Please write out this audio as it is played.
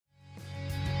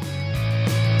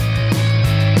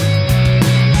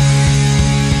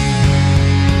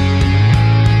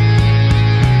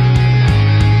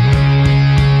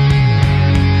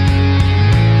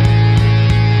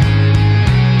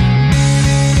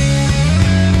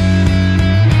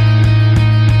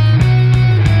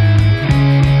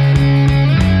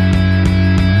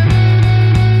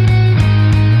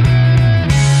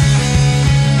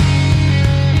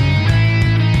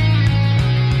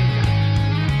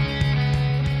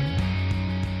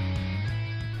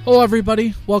Hello,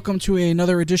 everybody. Welcome to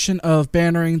another edition of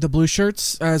Bannering the Blue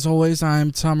Shirts. As always,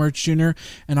 I'm Tom Rich Jr.,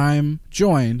 and I'm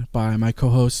joined by my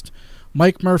co-host,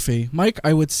 Mike Murphy. Mike,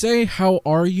 I would say, how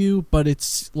are you? But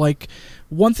it's like,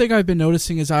 one thing I've been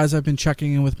noticing is as I've been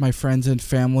checking in with my friends and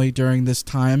family during this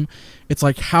time, it's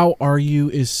like, how are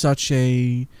you is such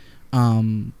a...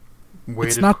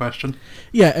 weighted question?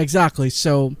 Yeah, exactly.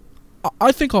 So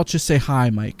I think I'll just say hi,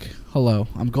 Mike. Hello.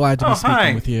 I'm glad to be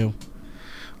speaking with you.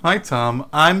 Hi, Tom.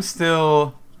 I'm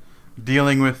still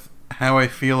dealing with how I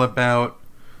feel about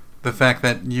the fact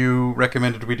that you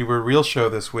recommended we do a real show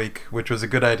this week, which was a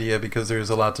good idea because there's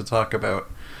a lot to talk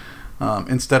about,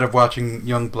 instead of watching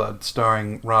Youngblood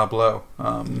starring Rob Lowe.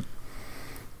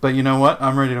 But you know what?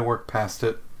 I'm ready to work past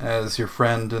it as your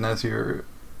friend and as your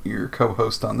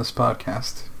co-host on this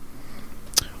podcast.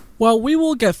 Well, we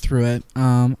will get through it.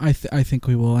 I think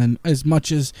we will. And as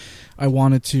much as I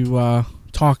wanted to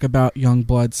talk about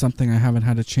Youngblood, something I haven't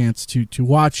had a chance to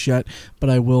watch yet, but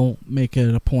I will make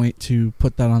it a point to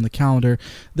put that on the calendar.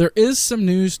 There is some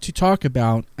news to talk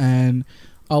about, and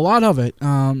a lot of it.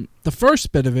 The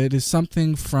first bit of it is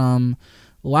something from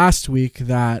last week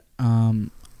that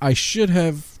I should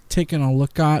have taken a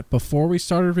look at before we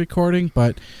started recording,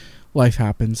 but life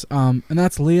happens. And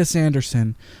that's Lias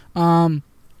Andersson. I'm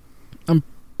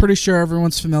pretty sure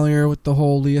everyone's familiar with the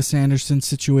whole Lias Andersson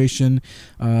situation.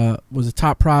 Was a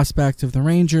top prospect of the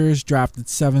Rangers, drafted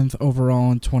 7th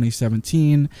overall in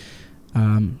 2017.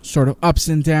 Sort of ups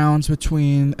and downs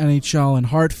between NHL and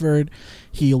Hartford.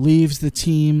 He leaves the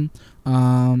team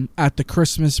at the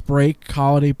Christmas break,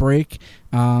 holiday break,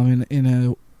 in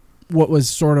a what was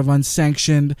sort of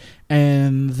unsanctioned,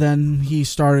 and then he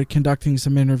started conducting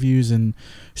some interviews in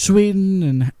Sweden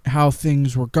and how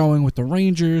things were going with the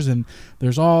Rangers, and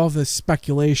there's all this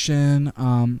speculation,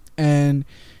 and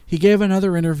he gave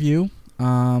another interview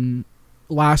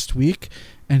last week,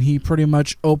 and he pretty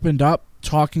much opened up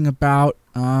talking about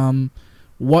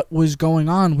what was going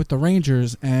on with the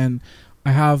Rangers, and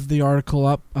I have the article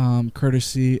up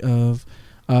courtesy of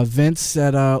Vince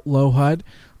at Low HUD,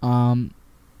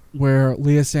 where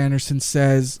Lias Andersson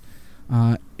says,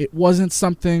 it wasn't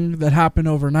something that happened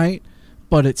overnight,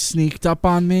 but it sneaked up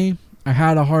on me. I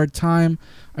had a hard time.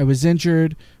 I was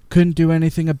injured, couldn't do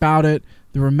anything about it.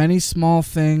 There were many small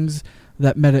things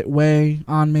that made it weigh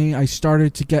on me. I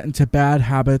started to get into bad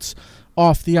habits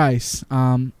off the ice.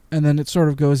 And then it sort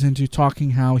of goes into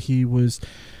talking how he was,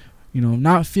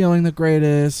 not feeling the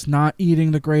greatest, not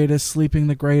eating the greatest, sleeping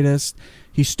the greatest.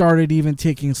 He started even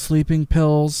taking sleeping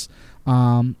pills,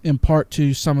 in part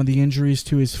to some of the injuries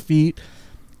to his feet.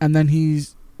 And then he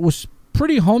was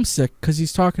pretty homesick because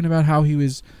he's talking about how he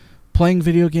was playing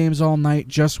video games all night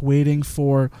just waiting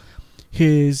for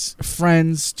his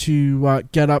friends to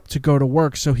get up to go to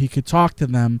work so he could talk to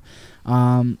them.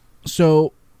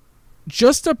 So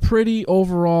just a pretty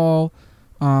overall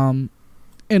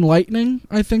enlightening,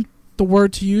 I think the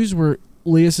word to use, where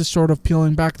Lias is sort of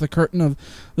peeling back the curtain of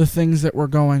the things that were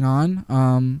going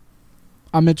on.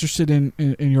 I'm interested in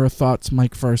your thoughts,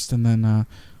 Mike, first, and then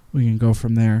we can go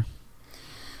from there.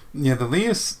 Yeah, the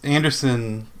Lias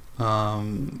Andersson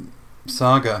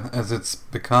saga, as it's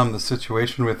become, the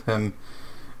situation with him,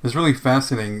 is really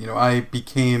fascinating. I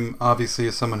became, obviously,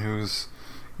 as someone who's,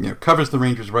 covers the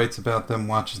Rangers, writes about them,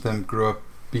 watches them, grew up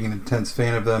being an intense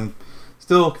fan of them.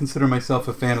 Still consider myself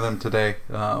a fan of them today,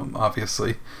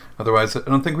 obviously. Otherwise, I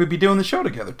don't think we'd be doing the show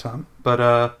together, Tom.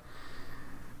 But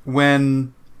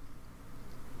when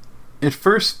it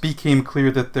first became clear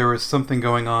that there was something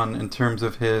going on in terms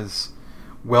of his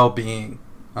well-being,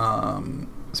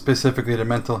 specifically to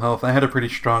mental health, I had a pretty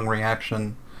strong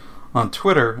reaction on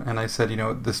Twitter, and I said,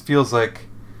 this feels like,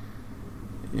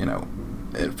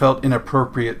 it felt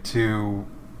inappropriate to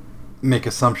make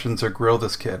assumptions or grill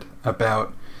this kid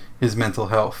about his mental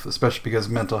health, especially because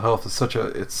mental health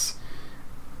is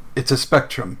it's a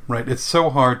spectrum, right? It's so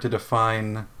hard to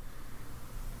define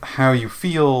how you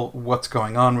feel, what's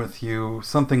going on with you.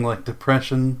 Something like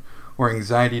depression or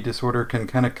anxiety disorder can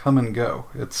kind of come and go.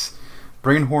 It's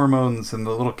brain hormones and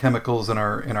the little chemicals in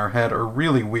our head are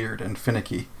really weird and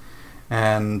finicky.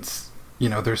 And,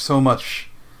 there's so much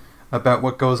about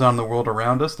what goes on in the world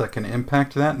around us that can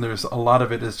impact that, and there's a lot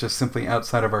of it is just simply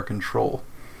outside of our control.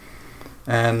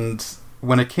 And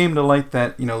when it came to light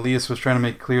that, Lias was trying to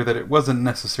make clear that it wasn't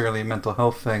necessarily a mental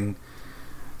health thing,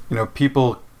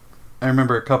 I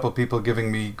remember a couple people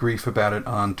giving me grief about it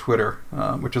on Twitter,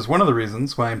 which is one of the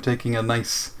reasons why I'm taking a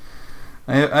nice...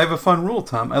 I have a fun rule,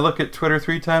 Tom. I look at Twitter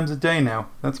 3 times a day now.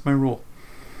 That's my rule.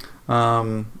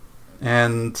 And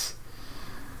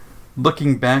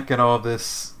looking back at all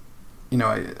this,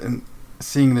 and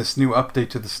seeing this new update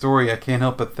to the story, I can't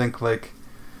help but think,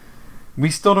 we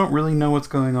still don't really know what's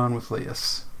going on with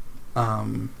Leas.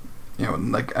 You know,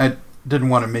 like, I didn't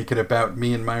want to make it about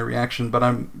me and my reaction, but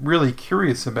I'm really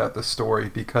curious about this story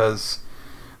because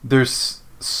there's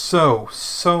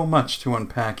so much to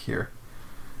unpack here.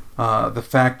 The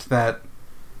fact that,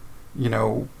 you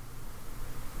know,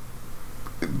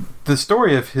 the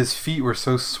story of his feet were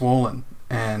so swollen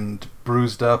and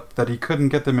bruised up that he couldn't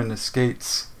get them into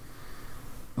skates,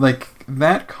 like,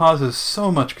 that causes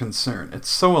so much concern. It's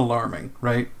so alarming,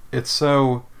 right? It's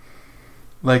so,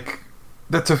 like,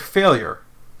 that's a failure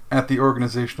at the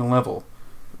organizational level.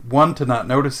 One, to not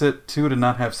notice it. Two, to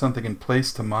not have something in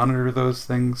place to monitor those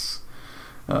things.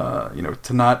 You know,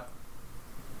 to not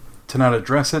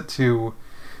address it. To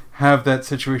have that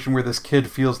situation where this kid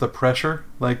feels the pressure.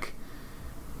 Like,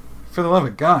 for the love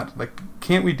of God, like,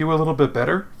 can't we do a little bit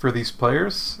better for these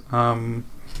players?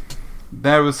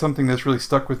 That was something that's really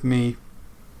stuck with me,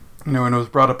 you know, and it was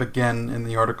brought up again in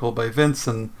the article by Vince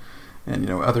and you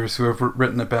know, others who have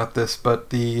written about this.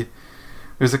 But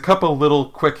there's a couple little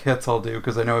quick hits I'll do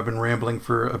because I know I've been rambling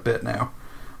for a bit now.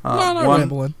 Not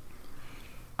rambling.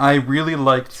 I really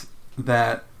liked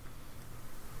that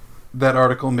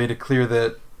article made it clear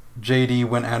that JD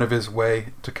went out of his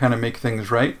way to kind of make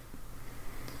things right.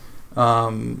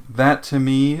 That to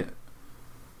me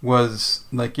was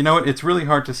like, you know what, it's really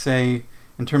hard to say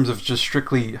in terms of just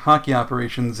strictly hockey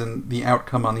operations and the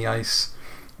outcome on the ice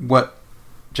what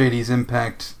JD's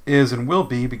impact is and will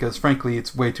be, because frankly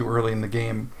it's way too early in the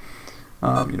game,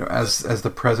 you know, as the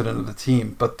president of the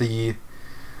team. But that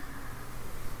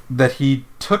he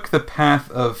took the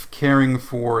path of caring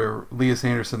for Lias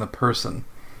Andersson the person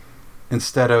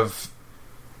instead of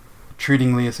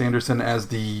treating Lias Andersson as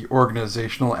the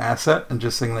organizational asset and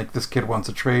just saying, like, this kid wants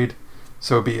a trade,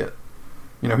 so be it.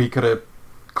 You know, he could have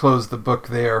closed the book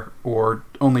there or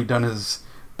only done his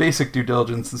basic due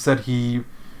diligence. Instead, he,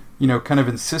 you know, kind of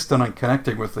insisted on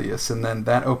connecting with Lias, and then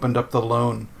that opened up the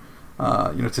loan,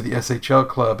 you know, to the SHL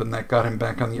club, and that got him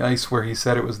back on the ice where he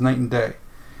said it was night and day.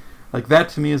 Like, that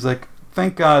to me is like,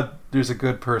 thank God there's a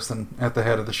good person at the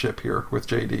head of the ship here with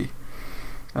JD.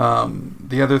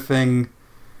 The other thing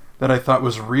that I thought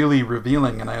was really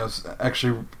revealing, and I was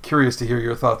actually curious to hear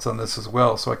your thoughts on this as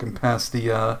well, so I can pass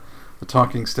the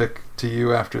talking stick to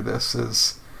you after this,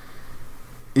 is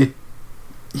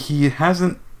he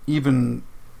hasn't even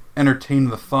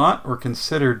entertained the thought or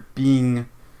considered being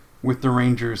with the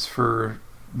Rangers for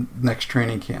next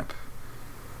training camp.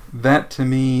 That to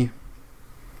me,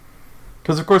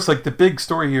 because of course, like, the big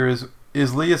story here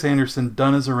is Lias Andersson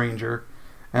done as a Ranger?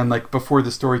 And, like, before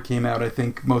the story came out, I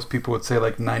think most people would say,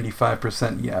 like,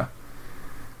 95% yeah.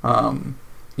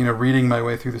 You know, reading my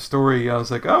way through the story, I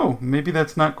was like, oh, maybe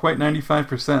that's not quite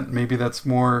 95%. Maybe that's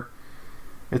more,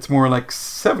 it's more like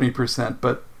 70%.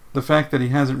 But the fact that he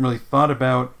hasn't really thought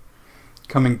about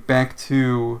coming back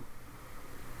to,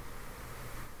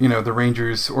 you know, the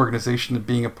Rangers organization and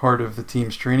being a part of the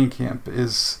team's training camp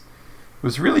was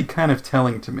really kind of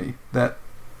telling to me. That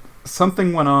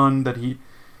something went on that he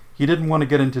didn't want to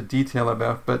get into detail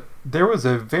about, but there was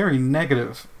a very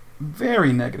negative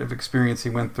experience he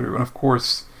went through. And of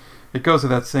course, it goes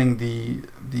without saying, the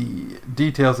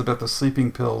details about the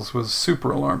sleeping pills was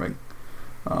super alarming.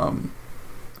 I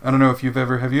don't know if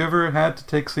have you ever had to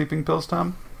take sleeping pills,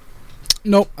 Tom?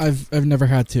 Nope, I've never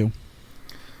had to.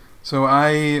 So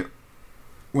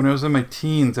when I was in my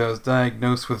teens, I was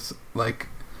diagnosed with, like,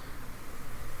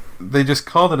 they just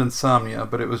called it insomnia,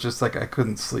 but it was just like I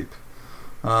couldn't sleep.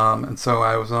 And so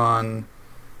I was on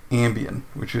Ambien,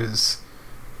 which is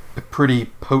a pretty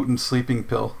potent sleeping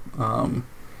pill. I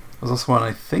was also on,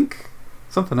 I think,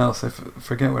 something else. I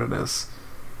forget what it is.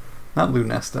 Not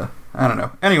Lunesta. I don't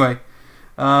know. Anyway,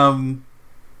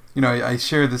 you know, I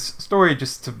share this story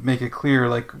just to make it clear.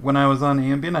 Like, when I was on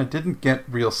Ambien, I didn't get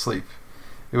real sleep.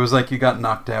 It was like you got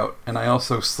knocked out. And I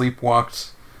also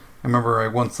sleepwalked. I remember I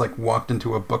once, like, walked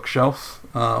into a bookshelf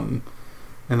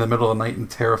in the middle of the night and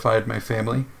terrified my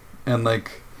family. And,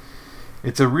 like,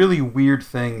 it's a really weird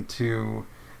thing to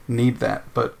need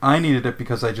that, but I needed it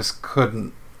because I just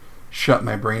couldn't shut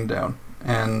my brain down.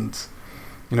 And,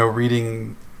 you know,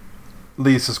 reading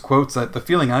Lias's quotes, the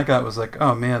feeling I got was like,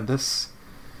 oh man, this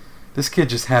kid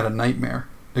just had a nightmare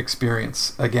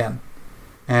experience again.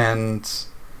 And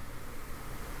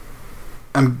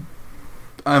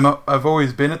I've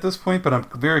always been at this point, but I'm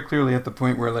very clearly at the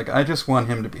point where, like, I just want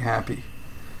him to be happy.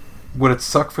 Would it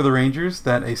suck for the Rangers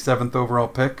that a 7th overall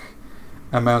pick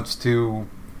amounts to,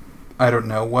 I don't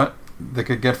know what they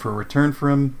could get for a return for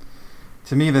him?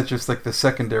 To me, that's just like the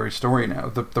secondary story now.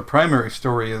 The primary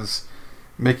story is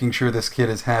making sure this kid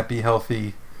is happy,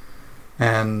 healthy,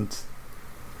 and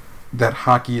that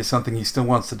hockey is something he still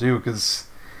wants to do, because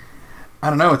I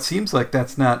don't know, it seems like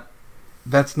that's not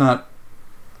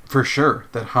for sure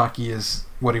that hockey is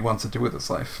what he wants to do with his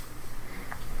life.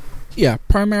 Yeah,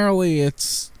 primarily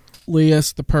it's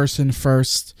Lias the person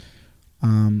first,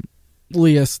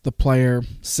 Lias the player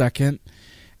second,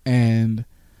 and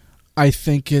I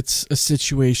think it's a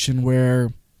situation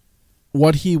where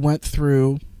what he went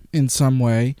through in some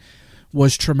way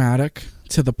was traumatic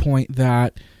to the point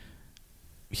that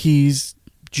he's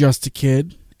just a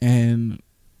kid and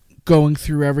going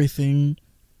through everything,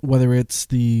 whether it's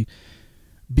the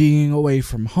being away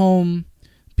from home,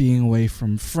 being away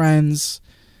from friends,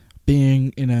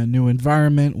 being in a new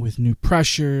environment with new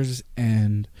pressures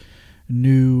and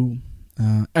new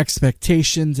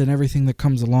expectations and everything that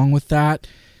comes along with that.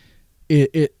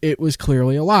 It was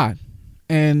clearly a lot.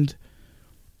 And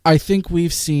I think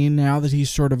we've seen now that he's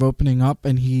sort of opening up,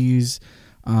 and he's,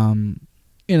 in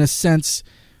a sense,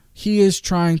 he is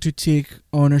trying to take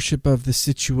ownership of the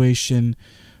situation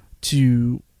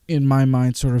to, in my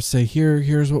mind, sort of say,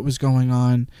 here's what was going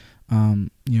on.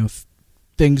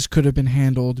 Things could have been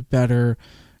handled better,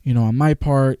 on my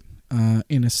part,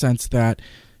 in a sense that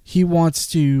he wants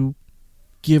to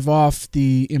give off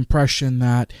the impression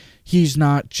that he's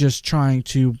not just trying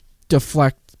to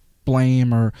deflect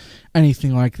blame or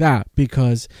anything like that,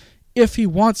 because if he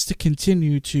wants to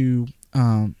continue to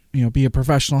be a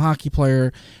professional hockey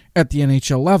player at the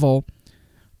NHL level,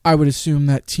 I would assume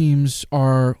that teams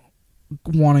are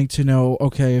wanting to know,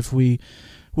 okay, if we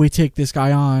take this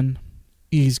guy on,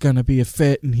 he's going to be a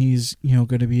fit, and he's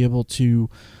going to be able to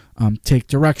take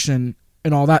direction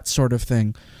and all that sort of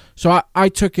thing. So I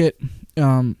took it,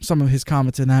 some of his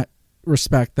comments in that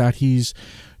respect, that he's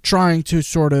trying to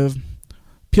sort of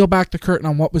peel back the curtain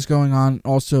on what was going on,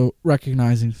 also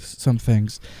recognizing some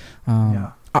things.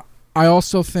 I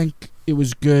also think it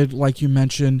was good, like you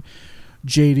mentioned,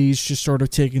 JD's just sort of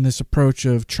taking this approach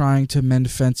of trying to mend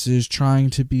fences, trying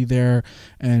to be there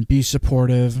and be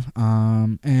supportive,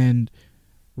 and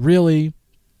really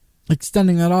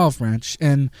extending that olive branch.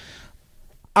 And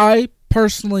I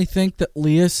personally think that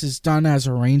Lias is done as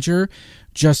a Ranger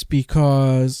just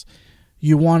because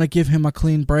you want to give him a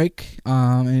clean break,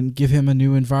 and give him a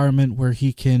new environment where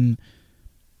he can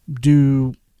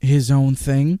do his own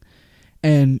thing.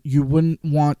 And you wouldn't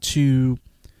want to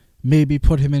maybe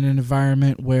put him in an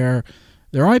environment where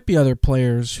there might be other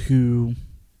players who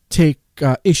take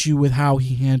issue with how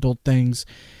he handled things,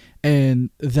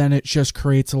 and then it just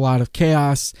creates a lot of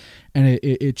chaos, and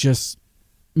it just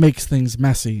makes things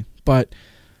messy. But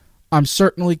I'm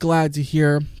certainly glad to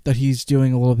hear that he's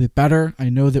doing a little bit better. I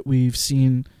know that we've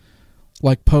seen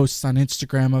posts on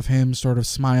Instagram of him sort of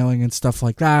smiling and stuff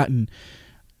like that, and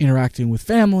interacting with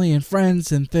family and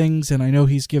friends and things. And I know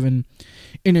he's given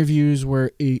interviews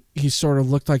where he sort of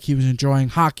looked like he was enjoying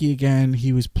hockey again.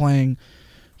 He was playing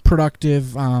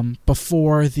productive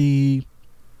before the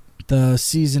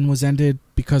season was ended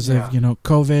because of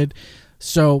COVID.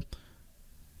 So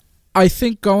I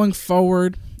think going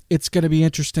forward, it's going to be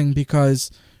interesting,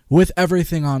 because with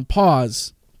everything on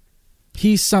pause,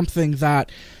 he's something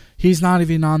that he's not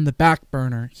even on the back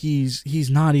burner. He's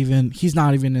not even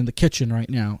in the kitchen right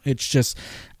now. It's just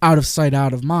out of sight,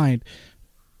 out of mind,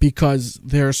 because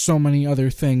there are so many other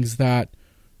things that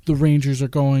the Rangers are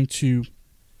going to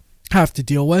have to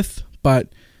deal with.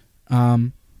 But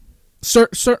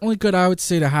certainly good, I would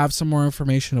say, to have some more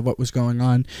information of what was going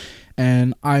on.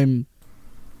 And I'm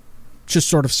just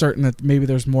sort of certain that maybe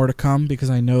there's more to come, because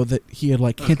I know that he had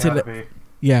hinted at...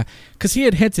 Yeah, because he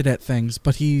had hinted at things,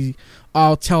 but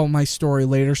I'll tell my story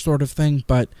later sort of thing.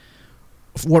 But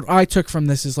what I took from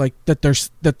this is that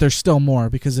there's still more,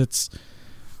 because it's,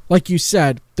 like you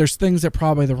said, there's things that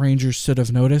probably the Rangers should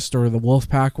have noticed, or the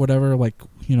Wolfpack, whatever,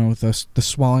 the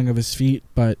swelling of his feet.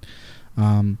 But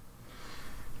I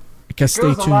guess stay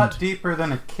tuned. It goes a lot deeper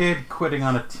than a kid quitting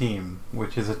on a team,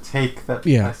 which is a take that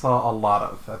I saw a lot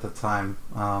of at the time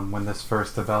when this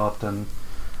first developed. And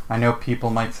I know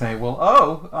people might say,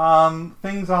 well,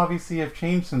 things obviously have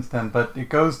changed since then, but it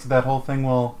goes to that whole thing,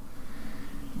 well,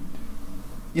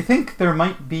 you think you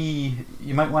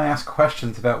might want to ask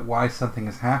questions about why something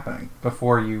is happening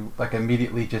before you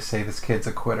immediately just say this kid's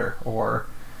a quitter. Or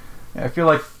I feel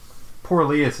like poor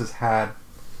Lias has had,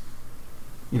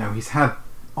 he's had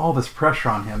all this pressure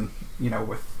on him,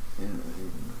 with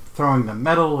throwing the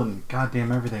medal and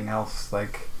goddamn everything else.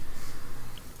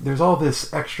 There's all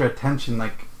this extra attention,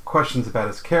 questions about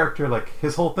his character.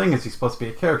 His whole thing is he's supposed to be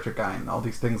a character guy, and all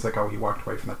these things he walked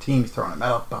away from the team, he's throwing a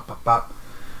medal, bop, bop, bop.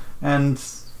 And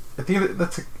I think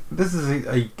this is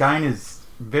a guy in his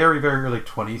very, very early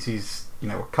 20s. He's,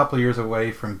 a couple of years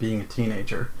away from being a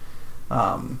teenager.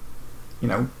 you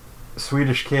know,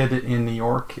 Swedish kid in New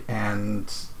York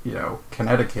and, you know,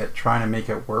 Connecticut trying to make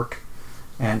it work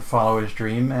and follow his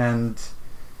dream. And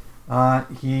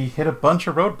he hit a bunch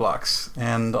of roadblocks,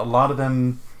 and a lot of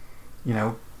them, you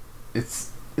know, it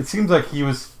seems like he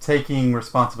was taking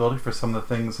responsibility for some of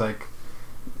the things, like,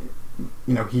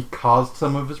 you know, he caused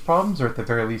some of his problems, or at the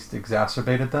very least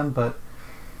exacerbated them, but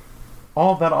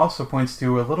all of that also points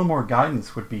to a little more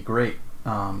guidance would be great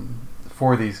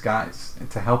for these guys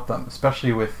and to help them,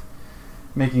 especially with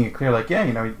making it clear, like, yeah,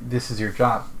 you know, this is your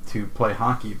job to play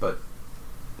hockey, but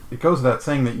it goes without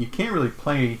saying that you can't really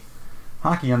play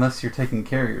hockey unless you're taking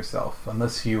care of yourself,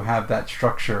 unless you have that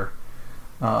structure,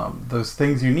 those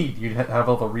things you need. You have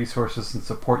all the resources and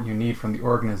support you need from the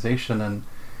organization, and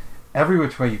every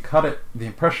which way you cut it, the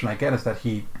impression I get is that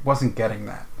he wasn't getting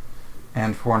that.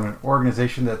 And for an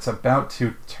organization that's about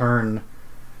to turn,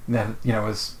 that, you know,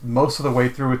 is most of the way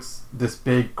through its this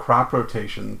big crop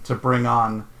rotation to bring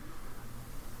on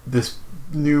this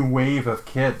new wave of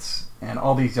kids and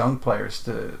all these young players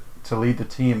to lead the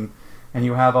team, and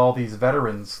you have all these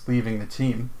veterans leaving the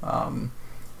team,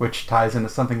 which ties into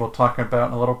something we'll talk about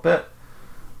in a little bit.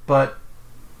 But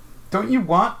don't you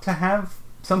want to have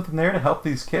something there to help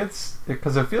these kids?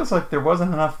 Because it feels like there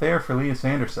wasn't enough there for Lias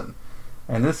Andersson.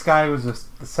 And this guy was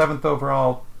the 7th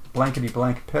overall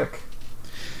blankety-blank pick.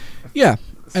 Yeah,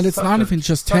 and it's not even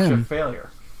just him. Such a failure.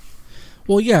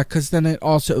 Well, yeah, because then it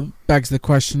also begs the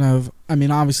question of, I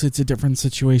mean, obviously it's a different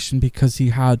situation because he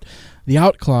had the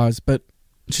out clause, but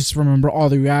just remember all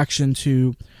the reaction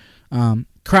to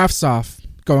Kravtsov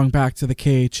going back to the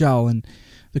KHL and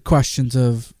the questions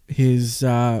of his,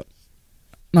 not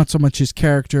so much his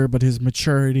character, but his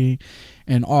maturity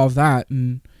and all of that.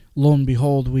 And lo and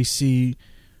behold, we see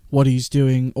what he's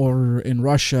doing over in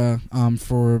Russia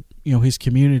for, you know, his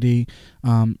community,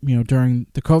 you know, during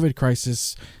the COVID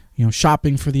crisis, you know,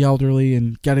 shopping for the elderly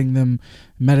and getting them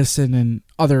medicine and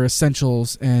other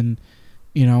essentials. And,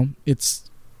 you know,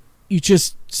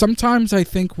 sometimes I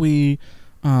think we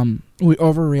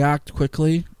overreact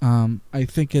quickly. I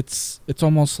think it's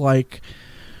almost like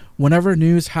whenever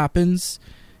news happens,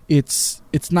 it's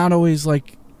not always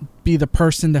like be the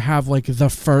person to have like the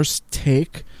first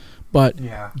take, but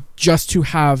just to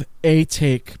have a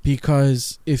take,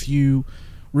 because if you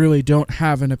really don't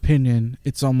have an opinion,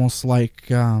 it's almost like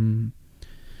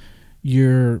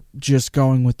you're just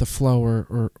going with the flow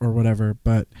or whatever.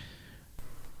 But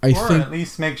I think at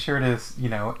least make sure to, you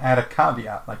know, add a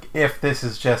caveat, like if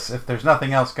there's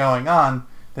nothing else going on,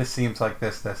 this seems like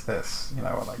this, you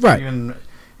know, like right. Even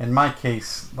in my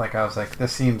case, like I was like,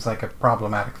 this seems like a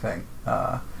problematic thing,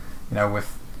 you know,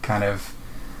 with kind of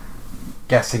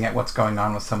guessing at what's going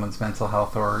on with someone's mental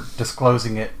health or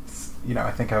disclosing it. You know,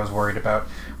 I think I was worried about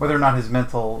whether or not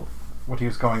what he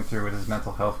was going through with his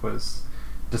mental health was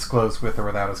disclosed with or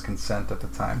without his consent at the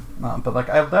time. But like,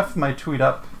 I left my tweet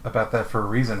up about that for a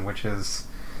reason, which is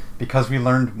because we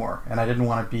learned more, and I didn't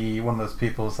want to be one of those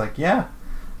people who's like, yeah,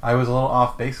 I was a little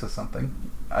off base with something.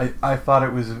 I thought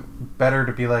it was better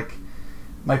to be like,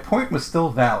 my point was still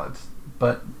valid,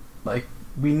 but like,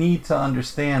 we need to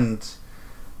understand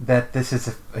that this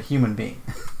is a human being.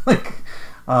 Like,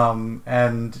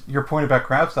 and your point about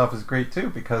Kravtsov is great too,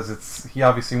 because he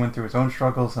obviously went through his own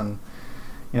struggles, and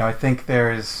you know, I think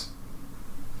there's,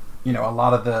 you know, a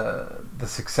lot of the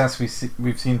success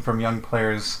we've seen from young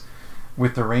players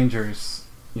with the Rangers,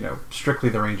 you know, strictly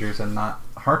the Rangers and not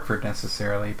Hartford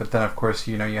necessarily. But then of course,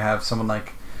 you know, you have someone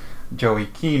like Joey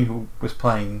Keane, who was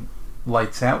playing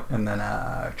lights out and then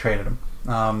traded him.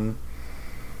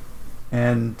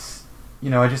 And you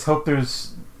know, I just hope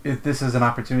this is an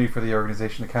opportunity for the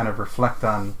organization to kind of reflect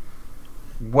on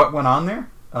what went on there,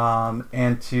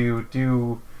 and to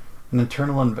do an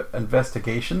internal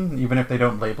investigation, even if they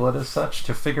don't label it as such,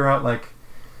 to figure out, like,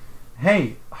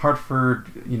 hey,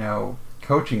 Hartford, you know,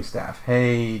 coaching staff,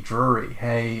 hey, Drury,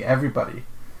 hey, everybody,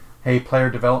 hey, player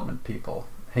development people,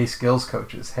 hey, skills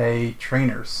coaches, hey,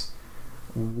 trainers,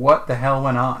 what the hell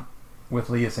went on with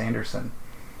Lias Andersson?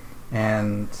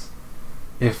 And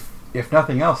if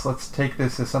nothing else, let's take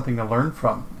this as something to learn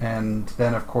from. And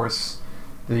then, of course,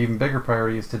 the even bigger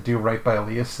priority is to do right by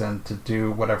Elias and to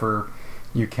do whatever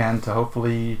you can to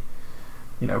hopefully,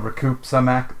 you know, recoup some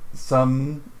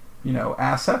you know,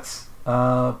 assets.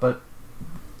 But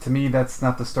to me, that's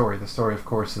not the story. The story, of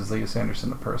course, is Lias Andersson,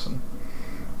 the person.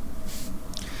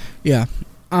 Yeah.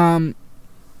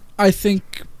 I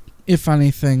think, if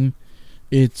anything,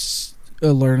 it's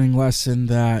a learning lesson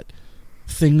that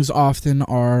things often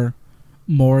are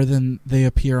more than they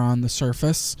appear on the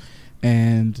surface.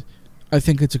 And I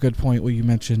think it's a good point what you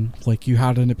mentioned. Like, you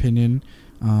had an opinion,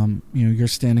 you know, you're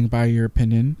standing by your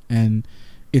opinion, and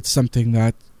it's something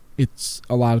that it's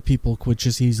a lot of people could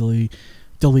just easily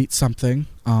delete something,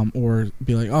 or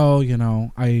be like, oh,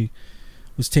 I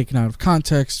was taken out of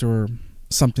context or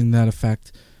something to that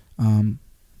effect.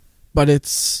 But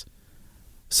it's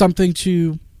something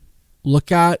to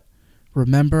look at,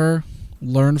 remember,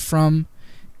 learn from,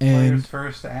 and players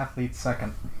first, athletes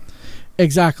second.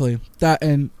 Exactly that.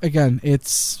 And again,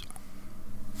 it's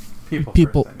people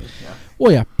people first, I mean, yeah.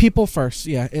 Well, yeah, people first.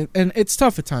 Yeah, and it's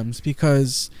tough at times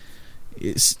because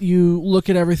you look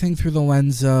at everything through the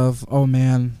lens of, oh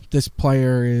man, this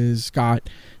player is got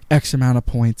X amount of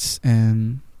points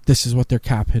and this is what their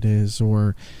cap hit is,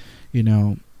 or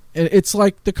it's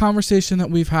like the conversation that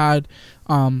we've had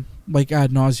like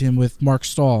ad nauseum with Mark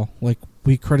Stahl. Like,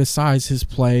 we criticize his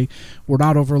play, we're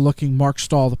not overlooking Mark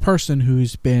Stahl, the person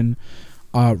who's been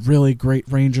a really great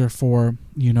Ranger for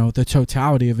the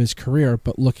totality of his career,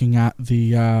 but looking at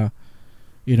the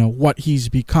what he's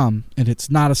become. And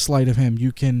it's not a slight of him.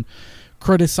 You can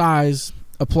criticize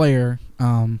a player,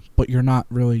 but you're not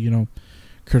really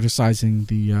criticizing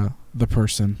the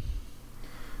person.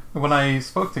 When I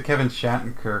spoke to Kevin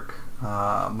Shattenkirk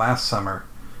last summer,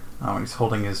 when he's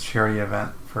holding his charity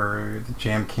event for the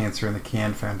Jam Cancer and the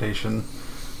CAN Foundation,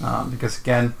 because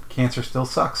again, cancer still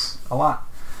sucks a lot.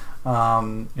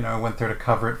 I went there to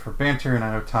cover it for Banter, and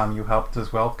I know, Tom, you helped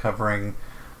as well covering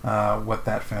what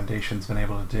that foundation's been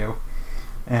able to do.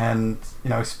 And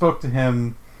I spoke to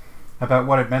him about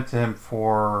what it meant to him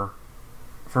for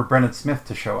Brendan Smith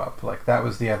to show up. Like, that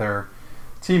was the other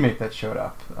teammate that showed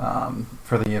up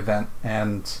for the event,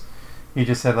 and he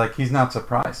just said, like, he's not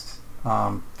surprised.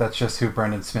 That's just who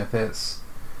Brendan Smith is.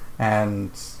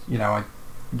 And I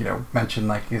mentioned,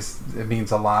 like, it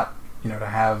means a lot to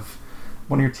have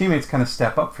one of your teammates kind of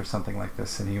step up for something like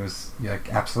this. And he was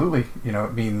like, absolutely,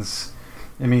 it means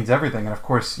everything. And of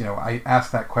course, I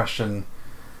asked that question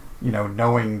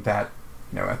knowing that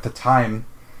at the time,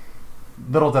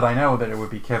 little did I know that it would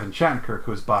be Kevin Shattenkirk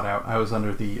who was bought out. I was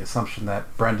under the assumption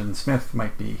that Brendan Smith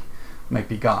might be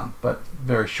gone. But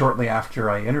very shortly after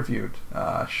I interviewed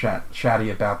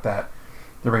Shatty about that,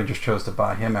 the Rangers chose to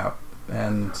buy him out.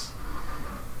 And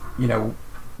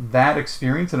that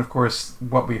experience, and of course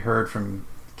what we heard from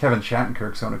Kevin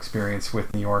Shattenkirk's own experience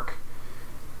with New York,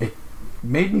 it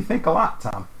made me think a lot,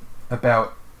 Tom,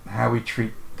 about how we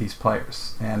treat these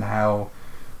players and how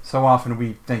so often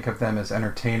we think of them as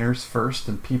entertainers first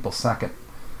and people second.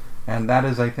 And that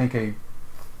is, I think,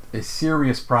 a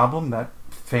serious problem that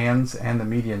fans and the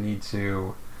media need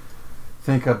to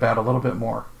think about a little bit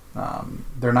more.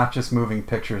 They're not just moving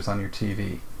pictures on your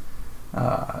TV.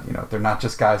 They're not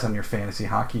just guys on your fantasy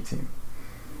hockey team.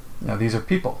 These are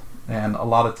people. And a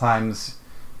lot of times,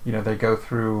 they go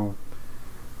through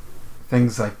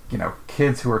things like,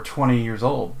 kids who are 20 years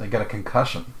old, they get a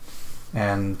concussion.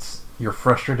 And you're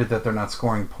frustrated that they're not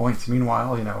scoring points.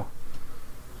 Meanwhile,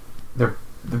 the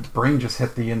brain just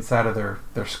hit the inside of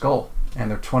their skull,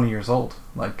 and they're 20 years old.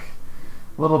 Like,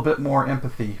 a little bit more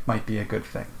empathy might be a good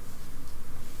thing.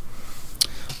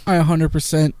 I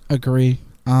 100% agree.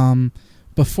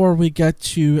 Before we get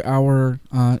to our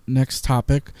next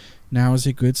topic, now is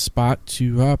a good spot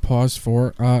to pause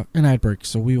for an ad break.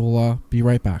 So we will be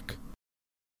right back.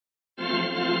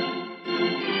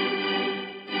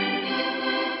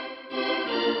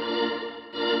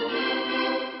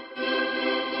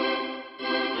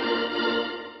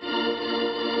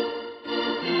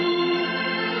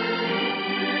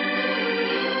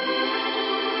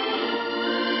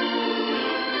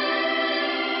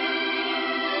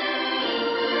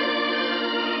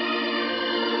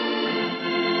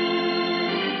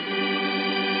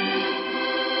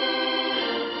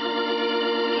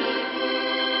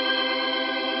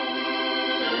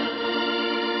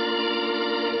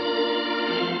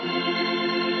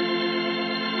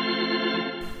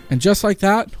 And just like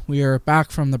that, we are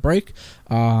back from the break.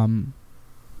 I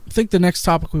think the next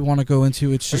topic we want to go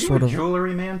into, it's just sort of... Are you a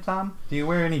jewelry man, Tom? Do you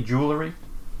wear any jewelry?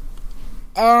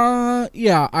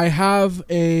 Yeah, I have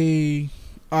a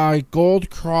gold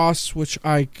cross, which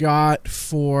I got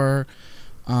for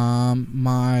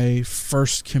my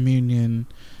first communion.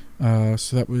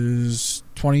 So that was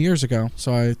 20 years ago.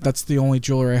 So that's the only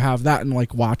jewelry I have. That and,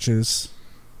 like, watches.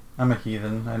 I'm a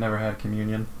heathen. I never had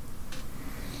communion.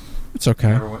 It's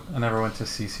okay. I never went to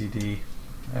CCD,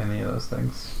 any of those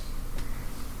things.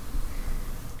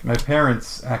 My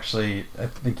parents actually, I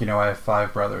think I have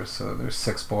 5 brothers, so there's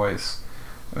 6 boys.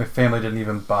 My family didn't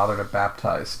even bother to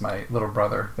baptize my little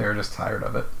brother. They were just tired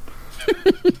of it.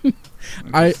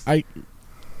 I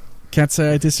can't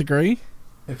say I disagree.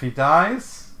 If he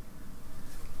dies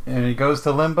and he goes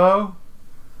to limbo,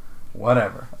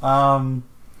 whatever.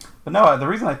 But no, the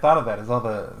reason I thought of that is all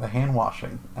the hand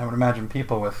washing. I would imagine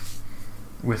people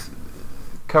with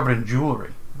covered in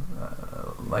jewelry,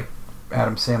 like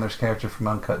Adam Sandler's character from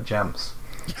Uncut Gems.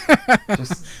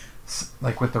 Just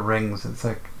like with the rings, it's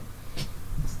like it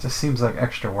just seems like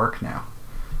extra work now.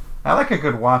 I like a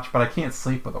good watch, but I can't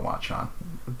sleep with a watch on.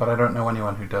 But I don't know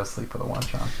anyone who does sleep with a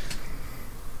watch on.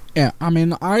 Yeah, I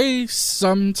mean, I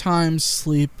sometimes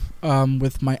sleep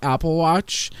with my Apple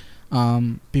Watch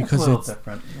because it's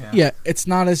different. Yeah, it's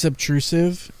not as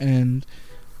obtrusive and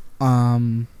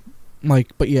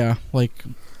but yeah, like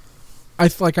I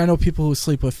know people who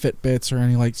sleep with Fitbits or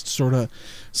any like sort of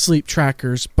sleep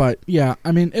trackers, but yeah,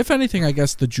 I mean, if anything, I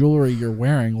guess the jewelry you're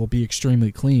wearing will be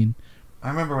extremely clean. I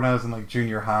remember when I was in like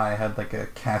junior high, I had like a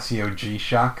Casio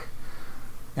G-Shock,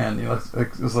 and it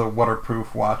was a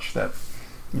waterproof watch that,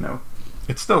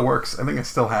 it still works. I think I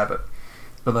still have it,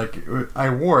 but like I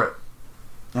wore it,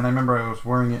 and I remember I was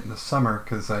wearing it in the summer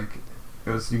because like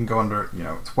you can go under,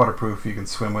 it's waterproof, you can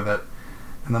swim with it,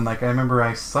 and then like I remember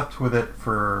I slept with it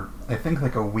for I think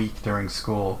like a week during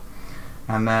school,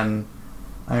 and then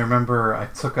I remember I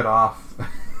took it off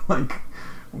like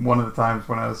one of the times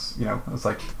when I was I was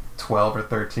like 12 or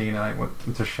 13, and I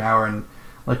went to shower, and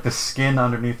like the skin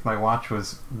underneath my watch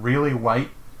was really white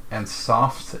and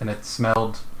soft, and it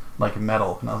smelled like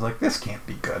metal, and I was like, this can't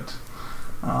be good.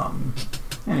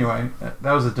 Anyway,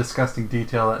 that was a disgusting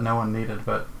detail that no one needed,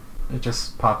 but it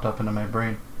just popped up into my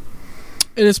brain.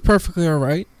 It is perfectly all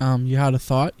right. You had a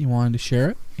thought, you wanted to share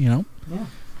it, Yeah.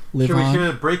 Should we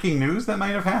share breaking news that might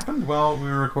have happened while we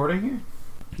were recording here?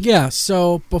 Yeah,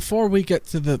 so before we get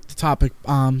to the topic,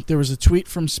 there was a tweet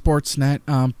from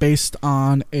Sportsnet based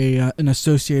on an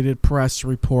Associated Press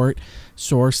report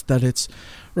source that it's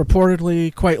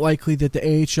reportedly quite likely that the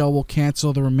AHL will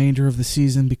cancel the remainder of the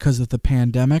season because of the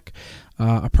pandemic.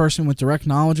 A person with direct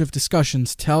knowledge of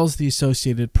discussions tells the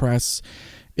Associated Press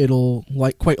it'll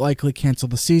quite likely cancel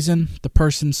the season. The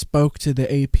person spoke to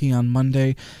the AP on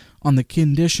Monday on the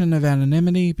condition of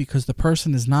anonymity because the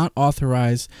person is not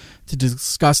authorized to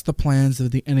discuss the plans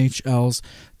of the NHL's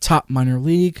top minor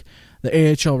league.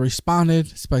 The AHL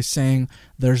responded by saying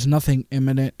there's nothing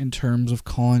imminent in terms of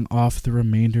calling off the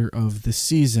remainder of the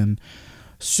season.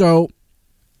 So,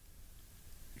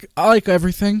 I like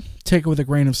everything. Take it with a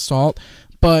grain of salt.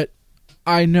 But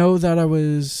I know that I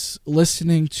was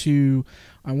listening to,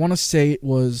 I want to say it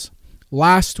was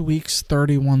last week's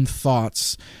 31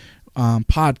 Thoughts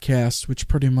podcast, which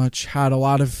pretty much had a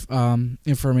lot of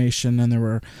information, and there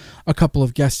were a couple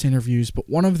of guest interviews, but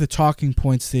one of the talking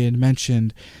points they had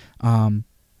mentioned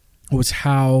was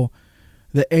how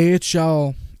the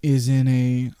AHL is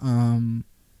in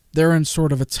they're in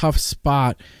sort of a tough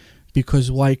spot because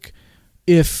like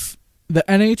if the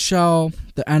NHL,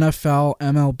 the NFL,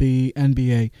 MLB,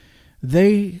 NBA,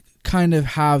 they kind of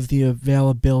have the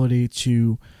availability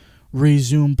to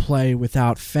resume play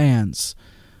without fans.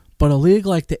 But a league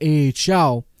like the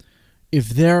AHL, if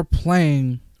they're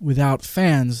playing without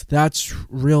fans, that's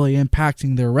really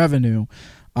impacting their revenue.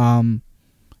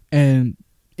 And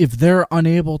if they're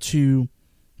unable to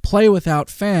play without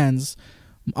fans,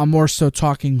 I'm more so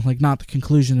talking like not the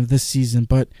conclusion of this season,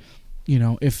 but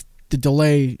if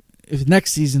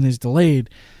next season is delayed,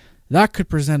 that could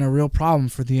present a real problem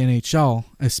for the NHL,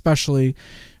 especially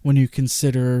when you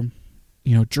consider,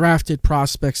 drafted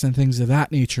prospects and things of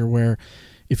that nature, where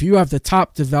if you have the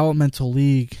top developmental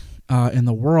league in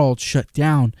the world shut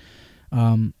down,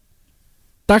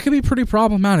 that could be pretty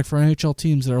problematic for NHL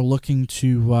teams that are looking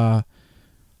to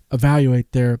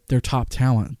evaluate their top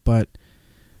talent. But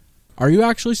are you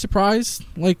actually surprised,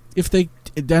 like, if they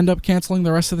end up canceling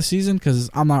the rest of the season? Because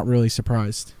I'm not really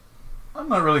surprised. I'm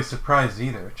not really surprised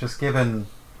either, just given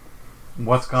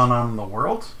what's gone on in the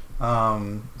world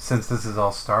since this has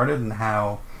all started, and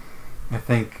how I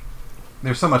think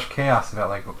there's so much chaos about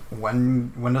like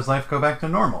when does life go back to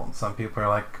normal? And some people are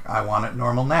like, I want it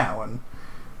normal now, and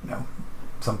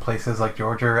some places like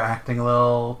Georgia are acting a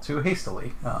little too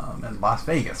hastily, and Las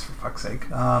Vegas for fuck's sake.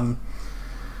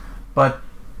 But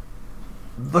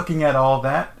looking at all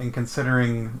that and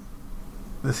considering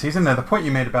the season, now the point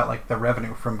you made about like the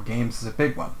revenue from games is a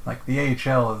big one. Like the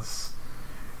AHL is,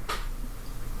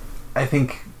 I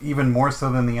think, even more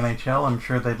so than the NHL. I'm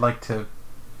sure they'd like to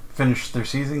finish their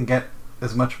season, get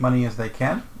as much money as they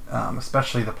can,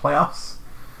 especially the playoffs.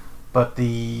 But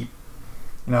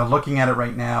looking at it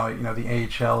right now, the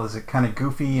AHL is kind of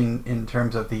goofy in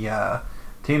terms of the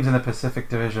teams in the Pacific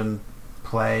Division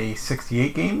play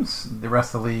 68 games. The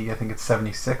rest of the league, I think it's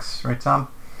 76, right, Tom?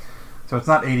 So it's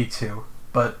not 82.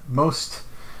 But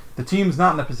the teams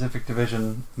not in the Pacific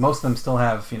Division, most of them still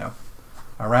have,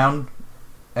 around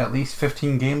at least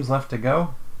 15 games left to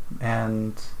go.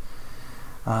 And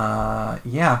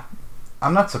yeah,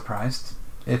 I'm not surprised.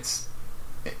 It's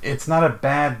not a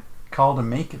bad call to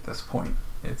make at this point.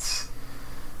 It's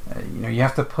you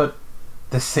have to put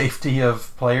the safety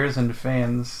of players and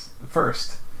fans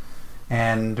first,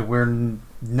 and we're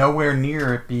nowhere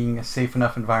near it being a safe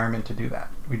enough environment to do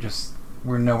that.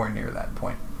 We're nowhere near that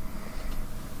point.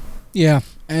 Yeah,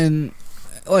 and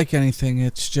like anything,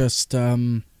 it's just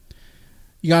you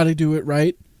got to do it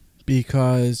right,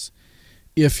 because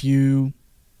if you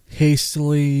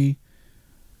hastily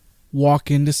walk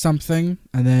into something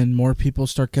and then more people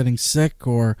start getting sick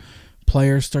or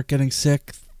players start getting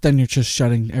sick, then you're just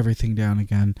shutting everything down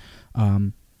again.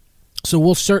 So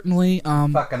we'll certainly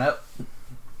fucking up.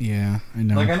 Yeah, I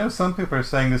know. Like, I know some people are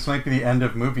saying this might be the end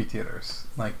of movie theaters.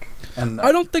 Like, and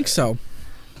I don't think so.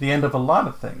 The end of a lot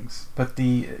of things, but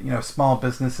the small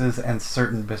businesses and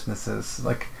certain businesses,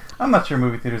 like, I'm not sure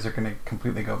movie theaters are going to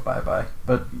completely go bye-bye,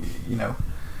 but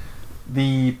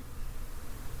the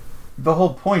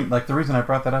whole point, like, the reason I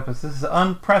brought that up is this is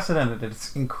unprecedented.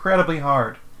 It's incredibly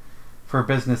hard for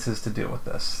businesses to deal with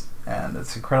this, and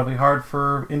it's incredibly hard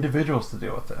for individuals to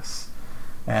deal with this.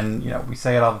 And we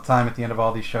say it all the time at the end of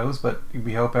all these shows, but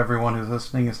we hope everyone who's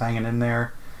listening is hanging in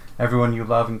there. Everyone you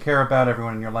love and care about,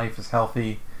 everyone in your life is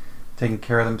healthy, taking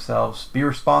care of themselves, be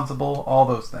responsible, all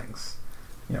those things.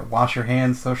 Wash your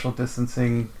hands, social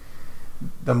distancing.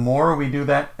 The more we do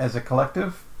that as a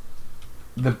collective,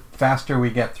 the faster we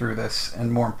get through this,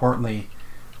 and more importantly,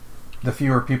 the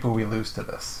fewer people we lose to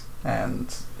this.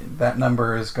 And that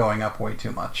number is going up way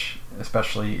too much,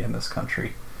 especially in this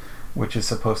country, which is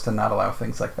supposed to not allow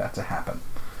things like that to happen.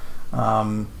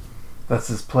 That's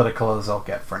as political as I'll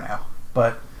get for now.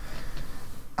 But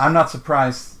I'm not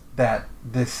surprised that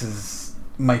this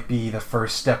might be the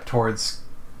first step towards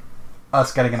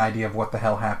us getting an idea of what the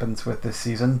hell happens with this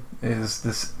season. Is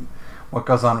this what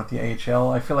goes on with the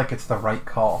AHL? I feel like it's the right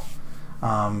call.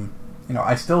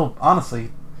 I still,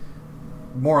 honestly,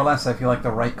 more or less, I feel like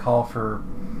the right call for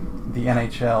the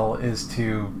NHL is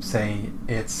to say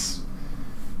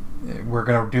we're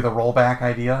going to do the rollback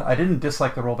idea. I didn't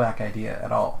dislike the rollback idea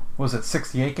at all. Was it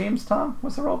 68 games, Tom?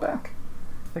 Was the rollback?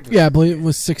 I believe it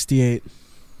was 68.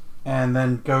 And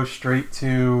then go straight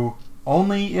to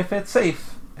only if it's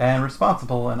safe and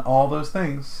responsible and all those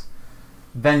things.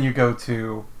 Then you go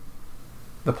to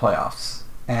the playoffs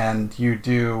and you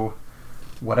do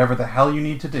whatever the hell you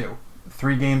need to do.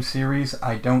 3-game series,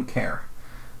 I don't care.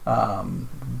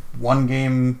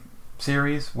 1-game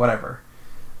series, whatever.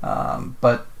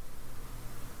 But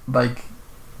like,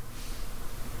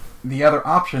 the other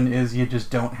option is you just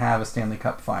don't have a Stanley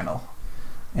Cup final.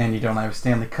 And you don't have a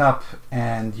Stanley Cup,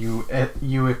 and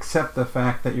you accept the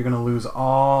fact that you're going to lose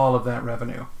all of that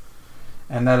revenue.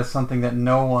 And that is something that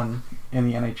no one in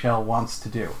the NHL wants to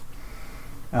do.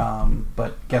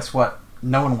 But guess what?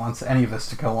 No one wants any of this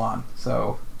to go on.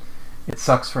 So it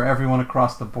sucks for everyone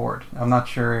across the board. I'm not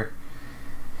sure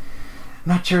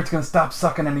it's going to stop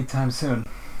sucking anytime soon.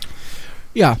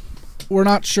 Yeah, we're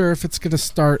not sure if it's going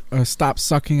to stop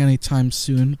sucking anytime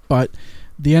soon, but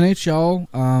the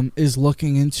NHL is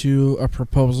looking into a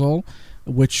proposal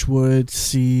which would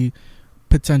see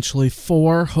potentially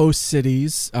 4 host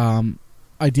cities,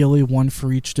 ideally 1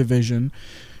 for each division,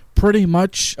 pretty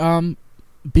much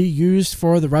be used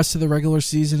for the rest of the regular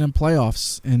season and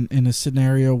playoffs in a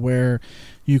scenario where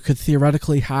you could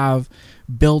theoretically have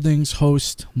buildings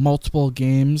host multiple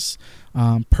games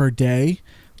per day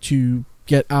to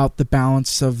get out the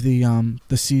balance of the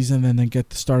season and then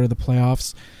get the start of the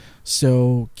playoffs.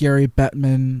 So Gary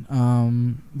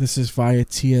Bettman, this is via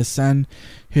TSN,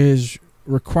 his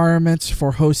requirements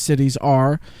for host cities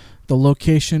are: the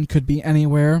location could be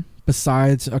anywhere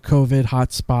besides a COVID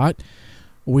hotspot.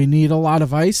 We need a lot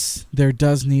of ice. There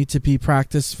does need to be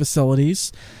practice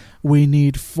facilities. We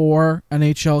need 4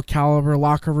 NHL caliber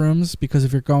locker rooms, because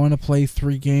if you're going to play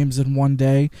 3 games in one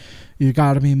day, you've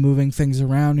got to be moving things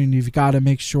around, and you've got to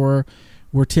make sure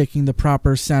we're taking the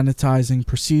proper sanitizing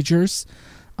procedures.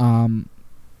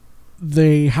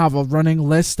 They have a running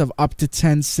list of up to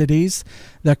 10 cities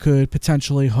that could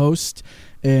potentially host,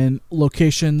 in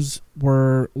locations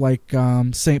where like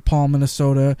St. Paul,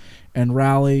 Minnesota, and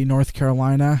Raleigh, North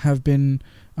Carolina have been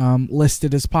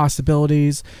listed as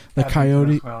possibilities. The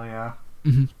Coyotes, well, yeah.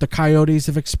 The Coyotes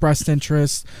have expressed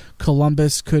interest.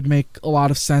 Columbus could make a lot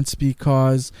of sense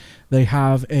because they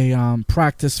have a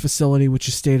practice facility which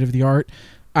is state of the art,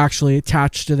 actually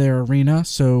attached to their arena.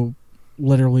 So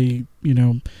literally,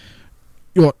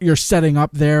 you're setting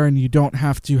up there, and you don't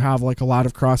have to have like a lot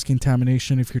of cross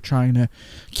contamination if you're trying to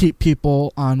keep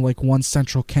people on like one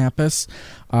central campus.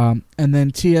 And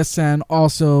then TSN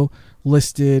also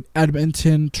listed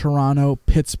Edmonton, Toronto,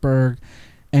 Pittsburgh,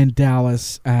 and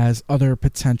Dallas as other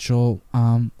potential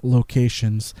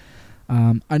locations.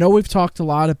 I know we've talked a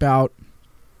lot about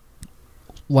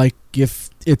like if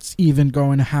it's even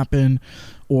going to happen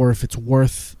or if it's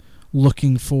worth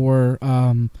looking for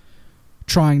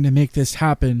trying to make this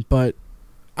happen, but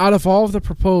out of all of the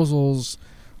proposals,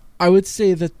 I would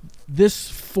say that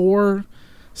this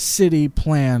 4-city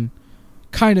plan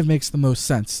kind of makes the most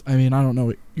sense. I mean, I don't know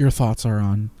what your thoughts are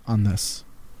on this.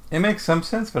 It makes some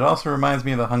sense, but it also reminds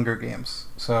me of the Hunger Games.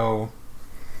 So,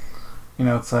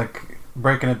 it's like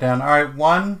breaking it down. All right,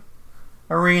 one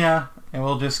arena, and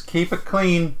we'll just keep it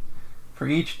clean for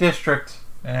each district,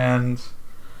 and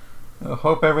we'll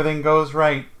hope everything goes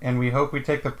right, and we hope we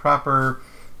take the proper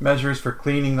measures for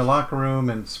cleaning the locker room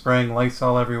and spraying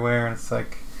Lysol everywhere, and it's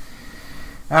like,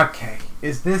 okay,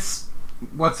 is this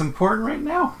what's important right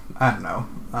now? I don't know.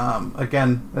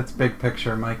 Again, that's big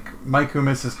picture. Mike who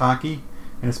misses hockey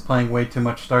and is playing way too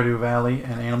much Stardew Valley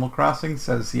and Animal Crossing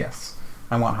says, yes,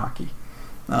 I want hockey.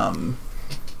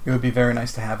 It would be very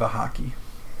nice to have a hockey.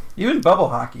 Even bubble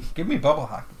hockey. Give me bubble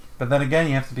hockey. But then again,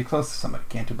 you have to be close to somebody.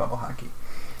 Can't do bubble hockey.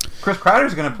 Chris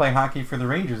Kreider's going to play hockey for the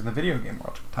Rangers in the video game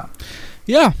world, Tom.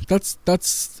 Yeah, that's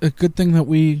a good thing that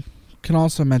we can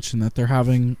also mention, that they're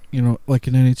having, like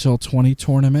an NHL 20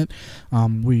 tournament. I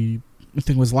think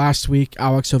it was last week,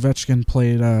 Alex Ovechkin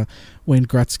played Wayne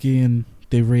Gretzky, and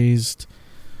they raised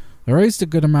a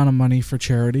good amount of money for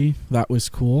charity. That was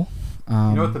cool. You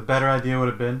know what the better idea would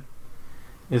have been?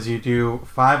 Is you do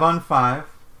 5-on-5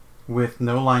 with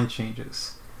no line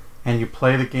changes, and you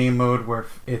play the game mode where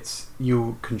it's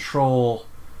you control.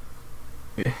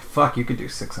 Fuck, you could do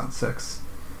 6-on-6.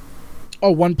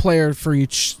 Oh, one player for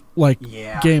each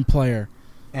game player,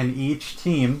 and each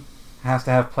team has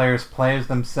to have players play as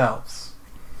themselves.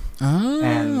 Oh.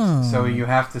 And so you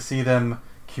have to see them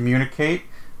communicate.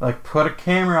 Like, put a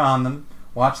camera on them,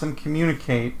 watch them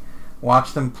communicate,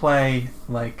 watch them play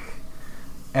like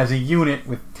as a unit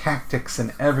with tactics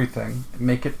and everything.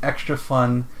 Make it extra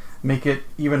fun. Make it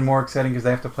even more exciting because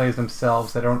they have to play as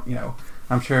themselves. They don't,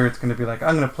 I'm sure it's going to be like,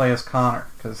 I'm going to play as Connor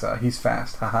because he's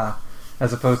fast, haha.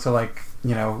 As opposed to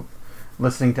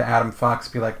listening to Adam Fox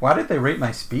be like, why did they rate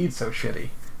my speed so shitty?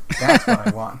 That's what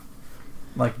I want.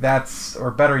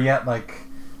 Or better yet,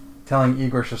 telling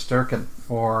Igor Shesterkin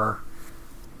or,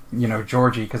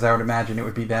 Georgie, because I would imagine it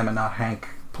would be them and not Hank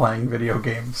playing video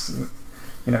games.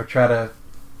 Try to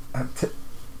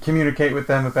communicate with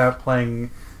them about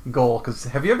playing goal. Because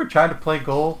have you ever tried to play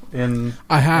goal in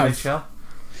I have. NHL?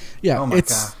 Yeah, oh my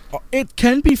God. It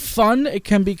can be fun. It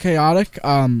can be chaotic.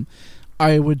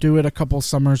 I would do it a couple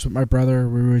summers with my brother.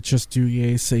 We would just do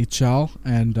ESHL,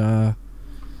 and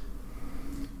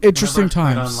interesting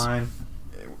times.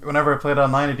 Whenever I played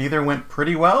online, it either went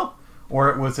pretty well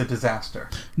or it was a disaster.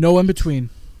 No in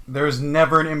between. There's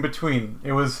never an in between.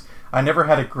 I never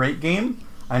had a great game.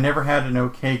 I never had an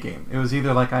okay game. It was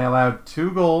either I allowed 2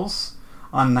 goals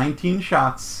on 19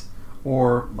 shots,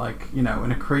 or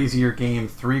in a crazier game,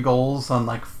 3 goals on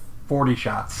 40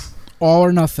 shots. All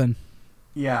or nothing.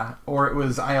 Yeah, or it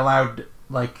was I allowed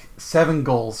 7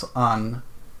 goals on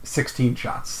 16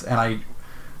 shots, and I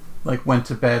went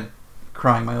to bed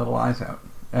crying my little eyes out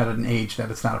at an age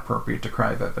that it's not appropriate to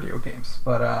cry about video games.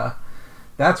 But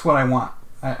that's what I want.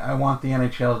 I want the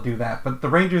NHL to do that. But the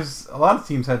Rangers, a lot of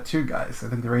teams had 2 guys. I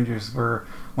think the Rangers were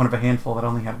one of a handful that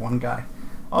only had 1 guy.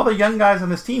 All the young guys on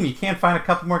this team, you can't find a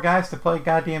couple more guys to play a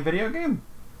goddamn video game?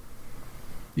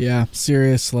 Yeah,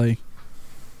 seriously.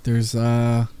 There's It's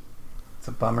a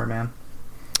bummer, man.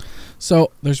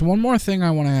 So there's one more thing I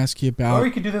want to ask you about. Or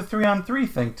you could do the 3-on-3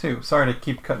 thing too. Sorry to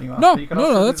keep cutting you off. No, but you could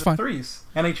also that's do the fine. Threes,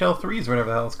 NHL threes, or whatever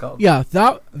the hell it's called. Yeah,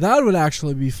 that would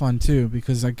actually be fun too,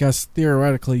 because I guess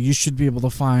theoretically you should be able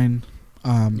to find.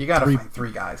 You gotta find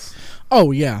 3 guys. Oh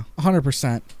yeah,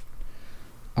 100%.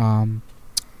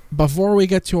 Before we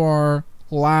get to our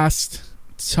last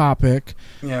topic,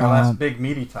 our last big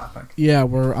meaty topic. Yeah,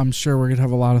 I'm sure we're gonna have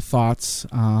a lot of thoughts.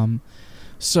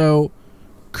 So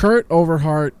Kurt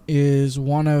Overhart is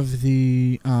one of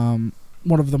the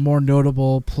more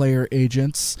notable player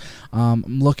agents.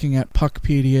 I'm looking at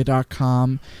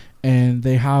Puckpedia.com, and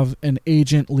they have an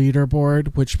agent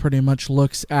leaderboard, which pretty much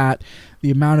looks at the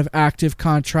amount of active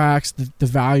contracts, the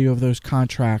value of those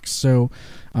contracts. So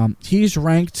he's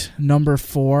ranked number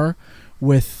 4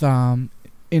 with, in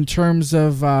terms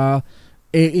of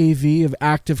AAV of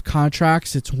active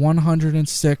contracts, it's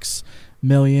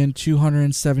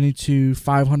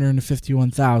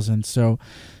 106,272,551,000. So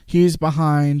he's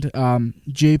behind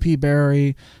JP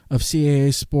Barry of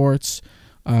CAA Sports,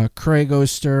 Craig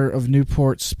Oster of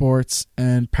Newport Sports,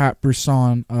 and Pat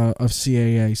Brisson of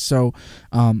CAA. So,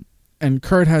 and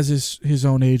Kurt has his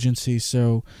own agency,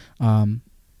 so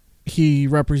he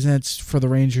represents for the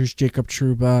Rangers Jacob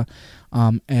Trouba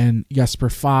and Jesper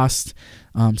Fast.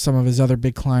 Some of his other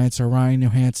big clients are Ryan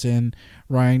Johansson,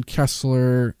 Ryan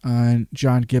Kessler, and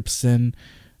John Gibson,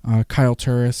 Kyle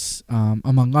Turris,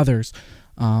 among others.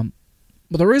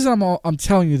 But the reason I'm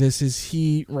telling you this is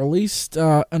he released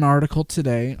an article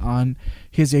today on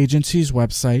his agency's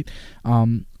website,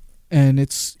 and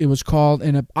it was called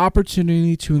 "An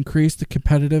Opportunity to Increase the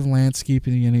Competitive Landscape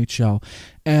in the NHL."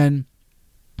 And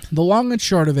the long and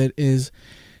short of it is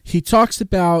he talks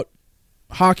about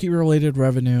hockey-related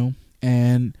revenue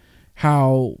and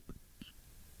how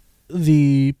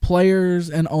the players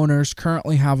and owners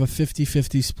currently have a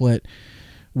 50-50 split,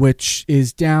 which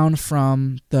is down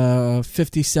from the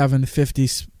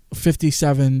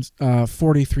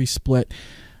 57-43 split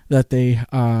that they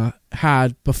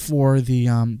had before the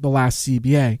last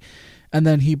CBA. And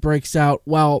then he breaks out,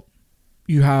 well,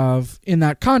 you have in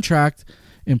that contract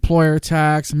employer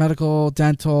tax, medical,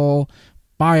 dental,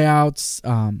 buyouts,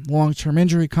 long-term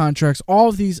injury contracts, all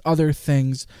of these other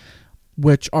things,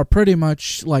 which are pretty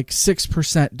much like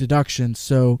 6% deduction.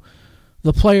 So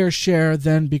the player's share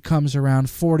then becomes around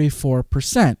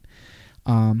 44%.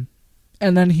 And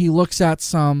then he looks at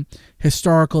some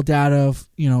historical data of,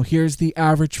 here's the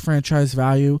average franchise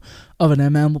value of an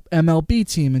MLB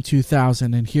team in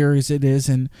 2000, and here it is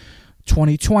in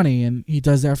 2020. And he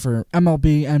does that for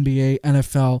MLB, NBA,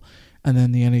 NFL, and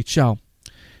then the NHL.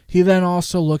 He then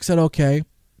also looks at, okay,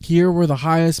 here were the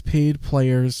highest paid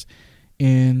players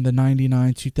in the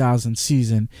 99-2000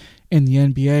 season. In the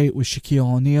NBA, it was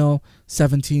Shaquille O'Neal,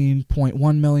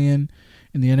 $17.1 million.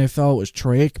 In the NFL, it was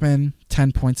Troy Aikman,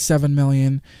 $10.7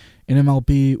 million. In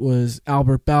MLB, it was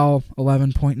Albert Bell,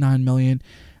 $11.9 million.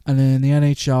 And then in the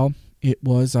NHL, it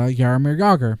was Jaromir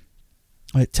Jagr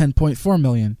at $10.4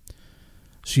 million.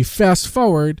 So you fast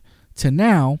forward to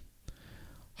now,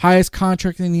 highest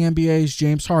contract in the NBA is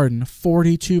James Harden,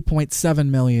 $42.7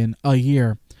 million a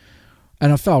year.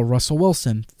 NFL, Russell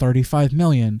Wilson, $35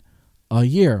 million a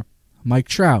year. Mike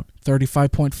Trout,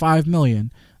 $35.5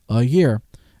 million a year.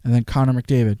 And then Connor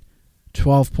McDavid,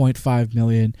 $12.5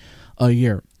 million a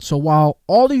year. So while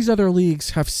all these other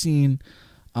leagues have seen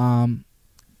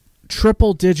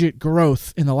triple-digit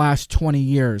growth in the last 20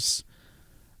 years,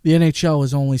 the NHL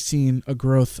has only seen a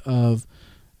growth of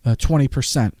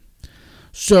 20%.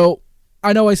 So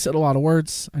I know I said a lot of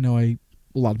words. I know a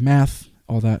lot of math,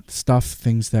 all that stuff,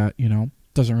 things that,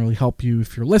 doesn't really help you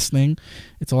if you're listening.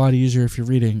 It's a lot easier if you're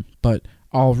reading, but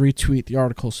I'll retweet the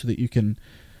article so that you can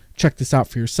check this out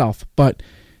for yourself. But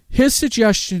his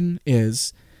suggestion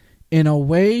is, in a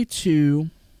way to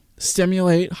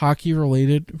stimulate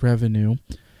hockey-related revenue,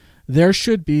 there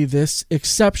should be this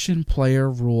exception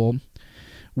player rule,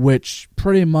 which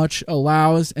pretty much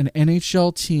allows an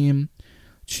NHL team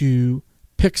to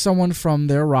pick someone from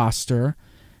their roster,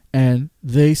 and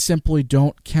they simply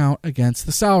don't count against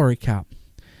the salary cap.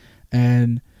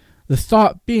 And the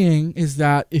thought being is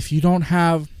that if you don't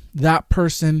have that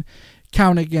person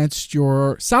count against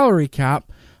your salary cap,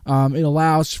 it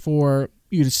allows for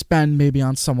you to spend maybe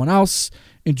on someone else,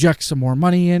 inject some more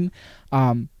money in.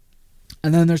 And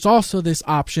then there's also this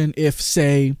option if,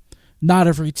 say, not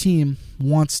every team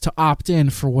wants to opt in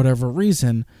for whatever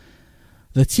reason.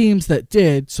 The teams that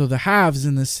did, so the haves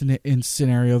in this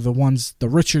scenario, the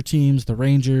richer teams, the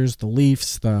Rangers, the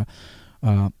Leafs, the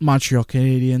Montreal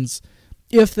Canadiens,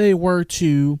 if they were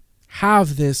to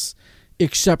have this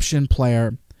exception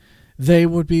player, they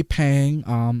would be paying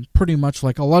pretty much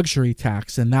like a luxury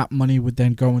tax, and that money would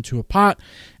then go into a pot,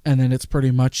 and then it's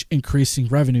pretty much increasing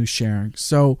revenue sharing.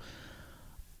 So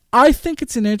I think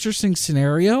it's an interesting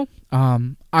scenario.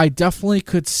 I definitely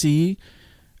could see,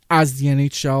 as the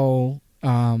NHL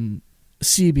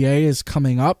CBA is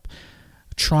coming up,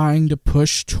 trying to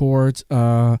push towards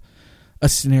a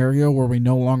scenario where we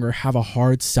no longer have a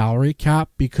hard salary cap,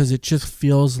 because it just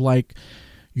feels like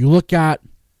you look at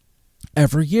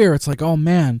every year, it's like, oh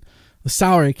man, the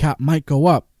salary cap might go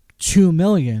up $2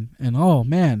 million, and oh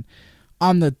man,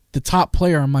 I'm the top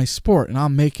player in my sport and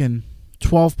I'm making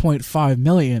 $12.5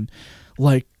 million.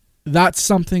 Like, that's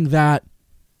something that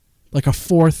like a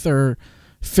fourth or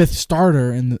fifth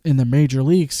starter in the major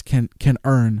leagues can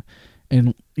earn.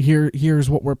 And here's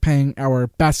what we're paying our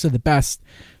best of the best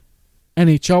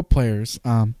NHL players.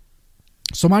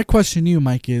 So my question to you,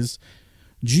 Mike, is,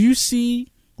 do you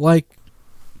see, like,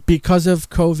 because of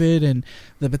COVID and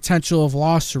the potential of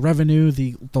loss of revenue,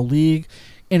 the league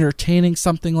entertaining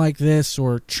something like this,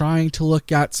 or trying to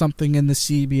look at something in the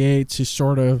CBA to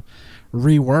sort of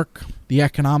rework the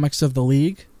economics of the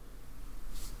league?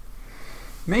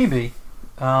 Maybe.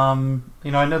 I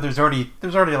know there's already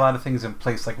a lot of things in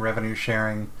place like revenue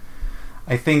sharing.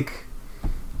 I think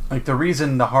like the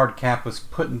reason the hard cap was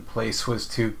put in place was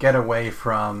to get away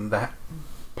from the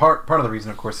part of the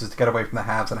reason, of course, is to get away from the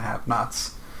haves and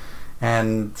have-nots.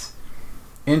 And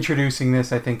introducing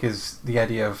this, I think, is the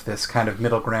idea of this kind of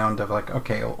middle ground of like,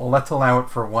 okay, well, let's allow it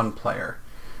for one player.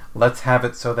 Let's have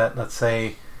it so that, let's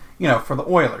say, for the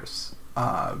Oilers,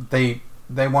 they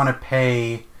want to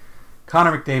pay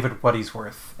Connor McDavid what he's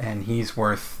worth, and he's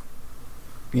worth,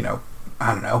 I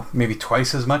don't know, maybe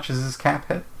twice as much as his cap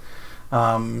hit,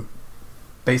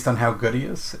 based on how good he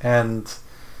is. And,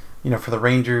 for the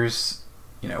Rangers,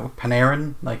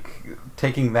 Panarin, like,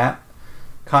 taking that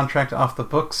contract off the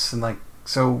books, and, like,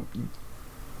 so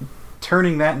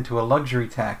turning that into a luxury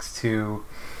tax to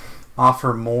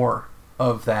offer more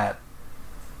of that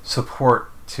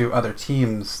support to other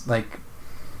teams, like,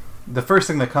 the first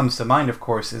thing that comes to mind, of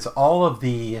course, is all of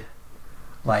the,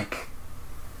 like,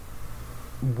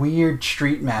 weird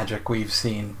street magic we've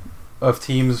seen of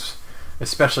teams,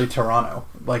 especially Toronto,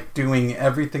 like, doing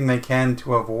everything they can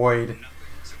to avoid,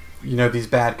 these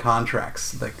bad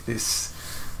contracts. Like, this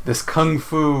kung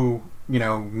fu,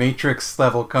 Matrix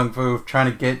level kung fu,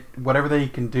 trying to get whatever they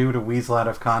can do to weasel out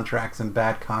of contracts and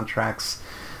bad contracts,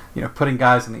 putting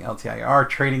guys in the LTIR,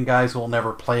 trading guys who will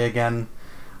never play again.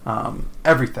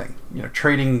 Everything,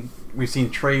 trading. We've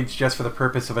seen trades just for the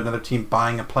purpose of another team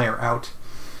buying a player out,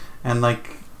 and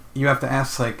like you have to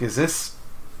ask, like, is this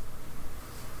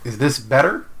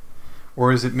better,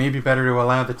 or is it maybe better to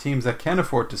allow the teams that can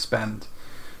afford to spend,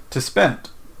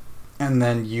 and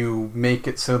then you make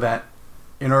it so that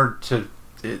in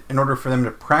order for them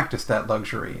to practice that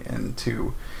luxury and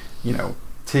to,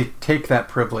 take that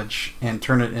privilege and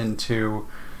turn it into,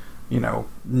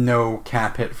 no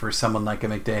cap hit for someone like a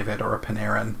McDavid or a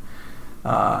Panarin.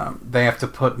 They have to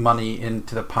put money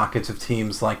into the pockets of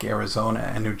teams like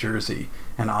Arizona and New Jersey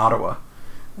and Ottawa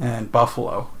and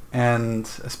Buffalo, and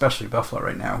especially Buffalo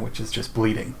right now, which is just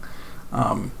bleeding.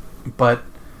 But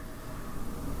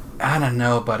I don't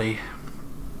know, buddy.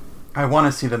 I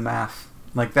want to see the math.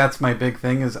 Like, that's my big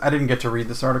thing. Is I didn't get to read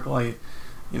this article. I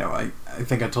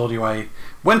think I told you I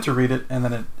went to read it, and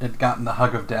then it gotten the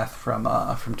hug of death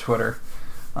from Twitter.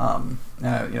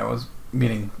 It was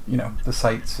meaning the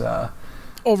site's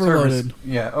overloaded.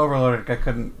 Overloaded. I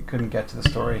couldn't get to the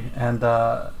story, and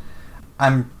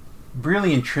I'm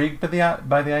really intrigued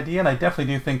by the idea, and I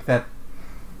definitely do think that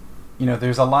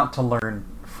there's a lot to learn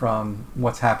from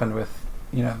what's happened with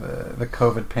the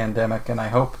COVID pandemic, and I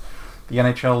hope the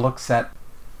NHL looks at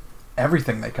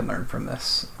everything they can learn from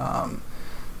this.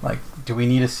 Like, do we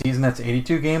need a season that's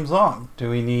 82 games long?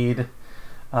 Do we need,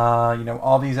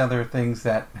 all these other things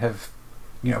that have,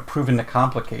 proven to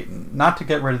complicate, and not to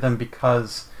get rid of them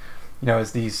because,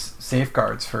 as these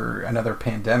safeguards for another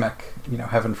pandemic,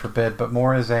 heaven forbid, but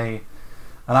more as an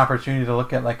opportunity to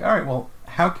look at, like, all right, well,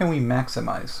 how can we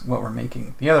maximize what we're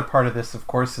making? The other part of this, of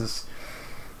course, is,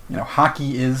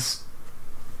 hockey is,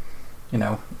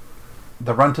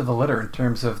 the runt of the litter in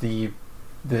terms of the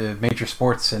major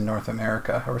sports in North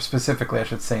America, or specifically, I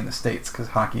should say, in the States, because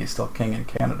hockey is still king in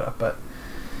Canada. But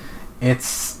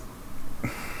it's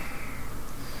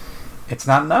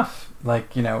not enough.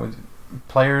 Like,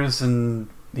 players in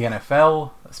the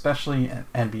NFL, especially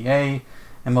NBA,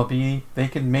 MLB, they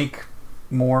can make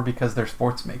more because their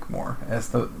sports make more, as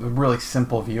the really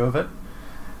simple view of it.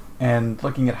 And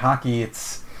looking at hockey,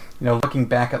 it's looking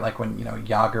back at, like, when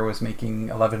Yager was making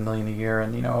 $11 million a year,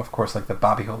 and of course, like, the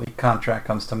Bobby Holik contract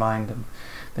comes to mind, and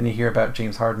then you hear about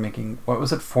James Harden making, what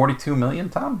was it, $42 million,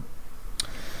 Tom?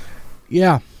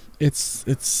 Yeah, it's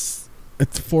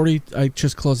 40. I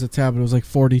just closed the tab. It was like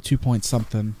 42 point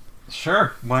something.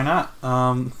 Sure, why not?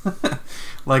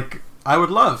 Like, I would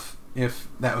love if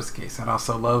that was the case. I'd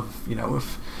also love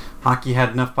if hockey had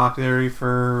enough popularity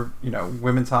for,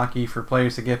 women's hockey, for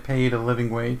players to get paid a living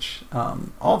wage,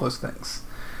 all those things.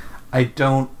 I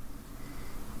don't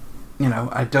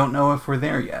know if we're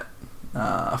there yet,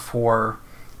 for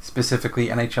specifically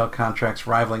NHL contracts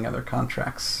rivaling other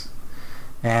contracts.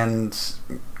 And,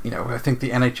 I think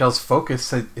the NHL's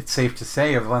focus, it's safe to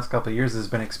say, over the last couple of years has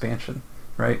been expansion,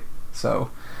 right?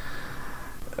 So,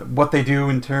 what they do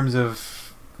in terms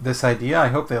of this idea, I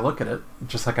hope they look at it,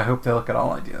 just like I hope they look at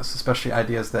all ideas, especially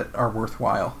ideas that are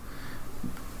worthwhile.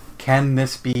 Can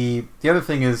this be... The other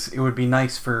thing is, it would be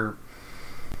nice for,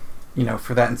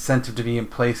 for that incentive to be in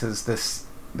place, is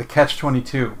the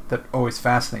catch-22 that always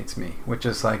fascinates me, which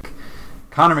is like,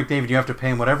 Connor McDavid, you have to pay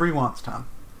him whatever he wants, Tom.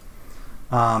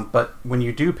 But when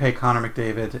you do pay Connor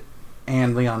McDavid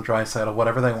and Leon Draisaitl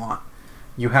whatever they want,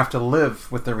 you have to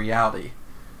live with the reality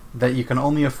that you can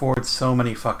only afford so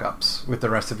many fuck-ups with the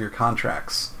rest of your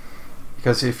contracts.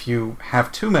 Because if you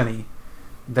have too many,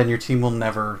 then your team will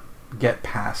never get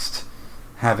past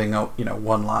having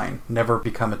one line, never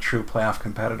become a true playoff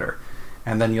competitor.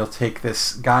 And then you'll take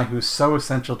this guy who's so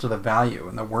essential to the value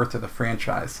and the worth of the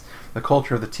franchise, the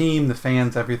culture of the team, the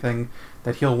fans, everything,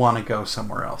 that he'll want to go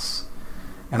somewhere else.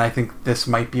 And I think this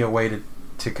might be a way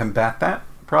to combat that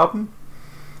problem.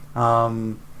 It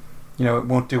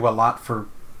won't do a lot for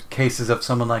cases of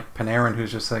someone like Panarin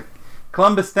who's just like,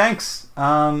 Columbus, thanks,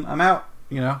 I'm out.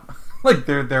 Like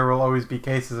there will always be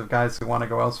cases of guys who want to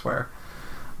go elsewhere,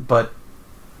 but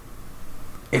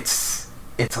it's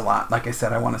a lot. Like I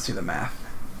said, I want to see the math.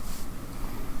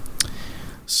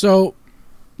 So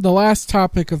the last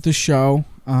topic of the show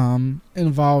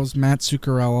involves Matt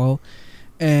Zuccarello,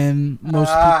 and most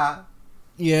people,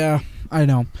 yeah, I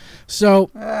know.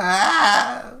 So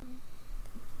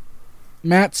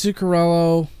Matt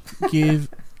Zuccarello gave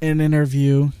an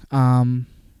interview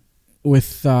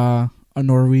with a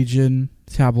Norwegian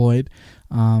tabloid,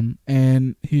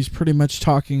 and he's pretty much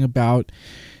talking about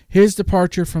his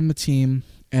departure from the team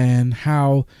and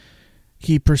how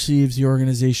he perceives the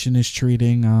organization is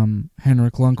treating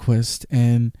Henrik Lundqvist,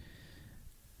 and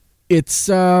it's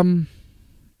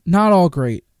not all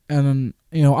great. And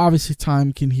obviously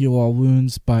time can heal all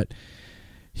wounds, but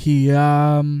he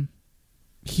didn't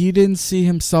see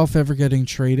himself ever getting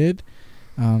traded.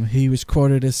 He was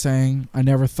quoted as saying, "I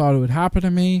never thought it would happen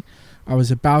to me. I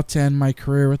was about to end my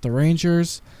career with the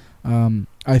Rangers.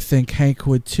 I think Hank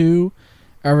would too.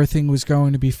 Everything was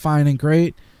going to be fine and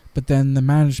great, but then the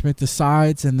management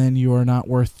decides, and then you are not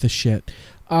worth the shit."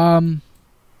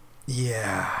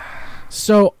 Yeah.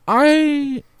 So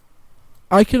I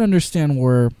can understand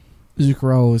where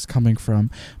Zuccarello is coming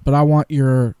from, but I want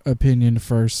your opinion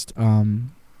first,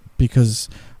 because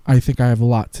I think I have a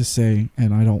lot to say,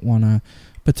 and I don't want to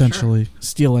potentially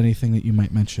steal anything that you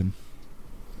might mention.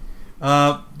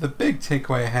 The big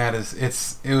takeaway I had is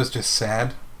it was just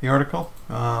sad, the article.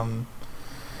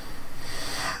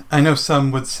 I know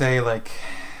some would say, like,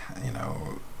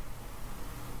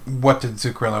 what did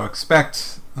Zuccarello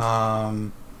expect?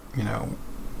 And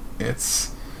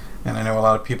I know a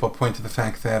lot of people point to the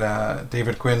fact that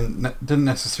David Quinn didn't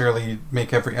necessarily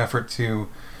make every effort to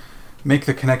make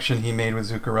the connection he made with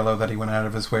Zuccarello that he went out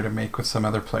of his way to make with some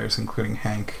other players, including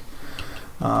Hank,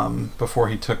 before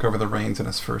he took over the reins in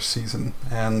his first season.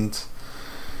 And,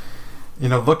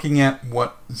 looking at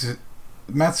what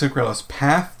Matt Zuccarello's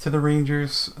path to the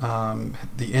Rangers,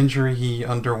 the injury he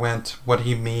underwent, what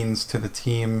he means to the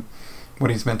team,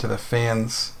 what he's meant to the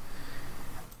fans,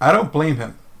 I don't blame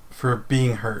him for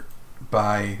being hurt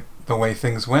by the way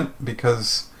things went,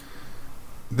 because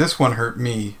this one hurt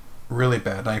me really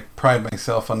bad. I pride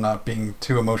myself on not being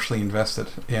too emotionally invested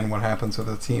in what happens with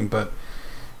the team, but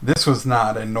this was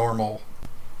not a normal,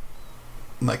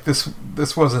 like,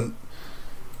 this wasn't,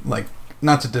 like,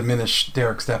 not to diminish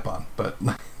Derek Stepan, but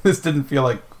this didn't feel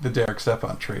like the Derek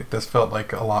Stepan trade. This felt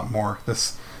like a lot more.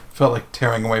 This felt like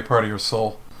tearing away part of your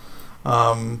soul.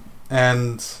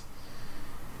 And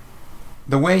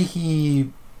the way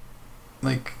he,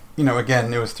 like,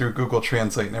 again, it was through Google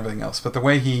Translate and everything else, but the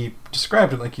way he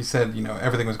described it, like you said,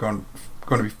 everything was going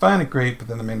to be fine and great, but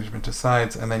then the management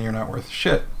decides, and then you're not worth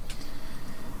shit.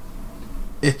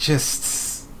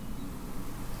 It's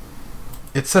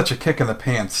such a kick in the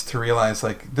pants to realize,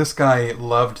 like, this guy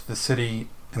loved the city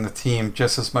and the team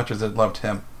just as much as it loved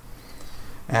him.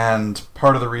 And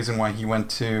part of the reason why he went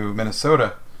to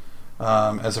Minnesota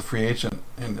as a free agent,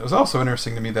 and it was also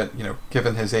interesting to me that,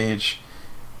 given his age,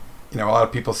 a lot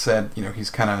of people said, he's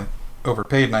kind of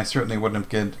overpaid, and I certainly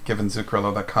wouldn't have given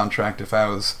Zuccarello that contract if I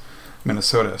was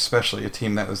Minnesota, especially a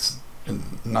team that was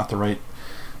not the right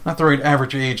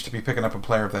average age to be picking up a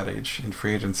player of that age in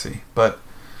free agency. But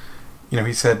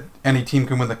he said any team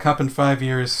can win the cup in 5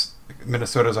 years.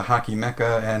 Minnesota's a hockey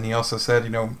mecca, and he also said,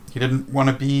 he didn't want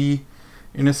to be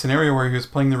in a scenario where he was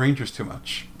playing the Rangers too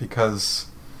much because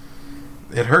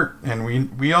it hurt.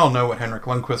 And we all know what Henrik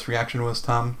Lundqvist's reaction was,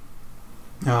 Tom.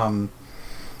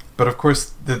 But of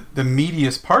course, the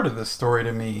meatiest part of this story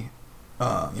to me,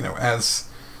 as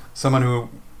someone who,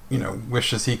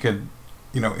 wishes he could,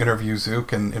 interview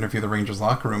Zook and interview the Rangers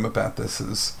locker room about this,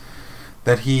 is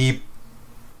that he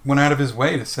went out of his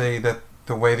way to say that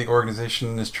the way the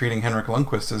organization is treating Henrik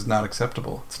Lundqvist is not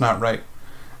acceptable. It's not right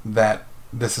that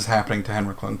this is happening to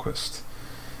Henrik Lundqvist.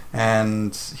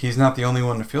 And he's not the only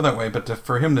one to feel that way, but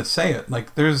for him to say it,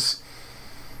 like, there's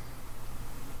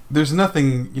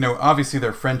nothing, obviously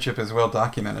their friendship is well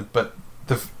documented, but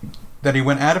that he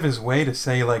went out of his way to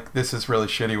say, like, this is really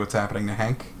shitty what's happening to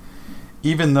Hank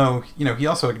even though, he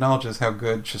also acknowledges how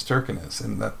good Shesterkin is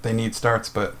and that they need starts,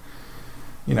 but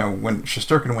when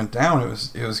Shesterkin went down, it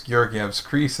was Georgiev's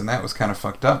crease, and that was kind of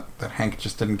fucked up. That Hank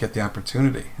just didn't get the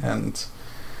opportunity, and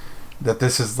that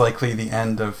this is likely the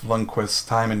end of Lundqvist's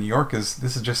time in New York. This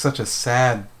is just such a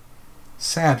sad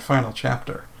final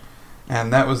chapter,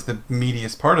 and that was the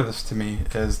meatiest part of this to me,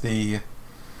 is the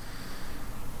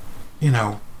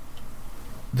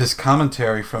this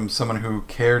commentary from someone who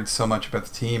cared so much about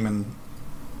the team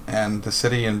and the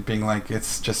city, and being like,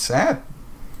 it's just sad,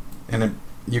 and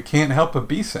you can't help but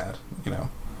be sad,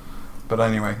 But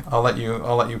anyway, I'll let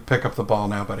you pick up the ball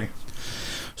now, buddy.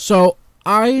 So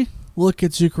I look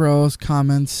at Zuccarello's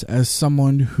comments as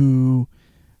someone who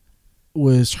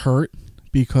was hurt,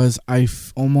 because I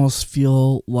almost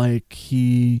feel like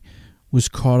he was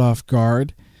caught off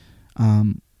guard.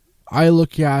 I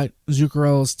look at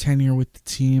Zuccarello's tenure with the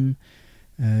team.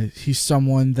 He's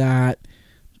someone that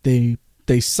they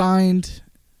signed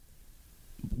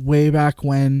way back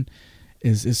when.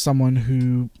 Is someone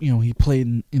who, he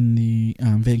played in the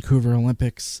Vancouver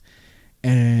Olympics,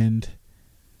 and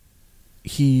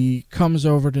he comes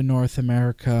over to North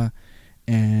America,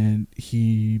 and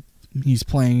he's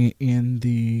playing in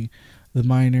the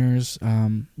minors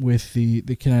with the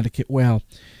Connecticut Whale.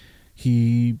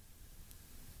 He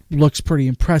looks pretty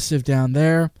impressive down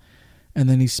there, and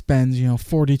then he spends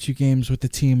 42 games with the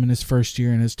team in his first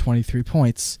year and has 23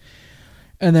 points.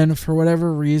 And then for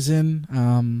whatever reason,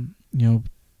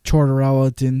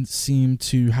 Tortorella didn't seem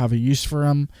to have a use for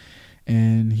him,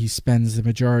 and he spends the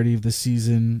majority of the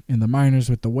season in the minors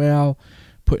with the Whale,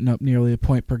 putting up nearly a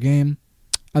point per game.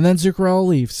 And then Zuccarello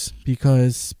leaves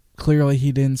because clearly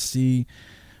he didn't see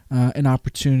an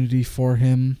opportunity for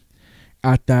him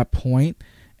at that point,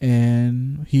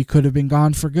 and he could have been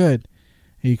gone for good.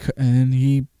 He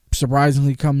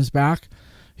surprisingly comes back.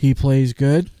 He plays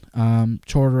good.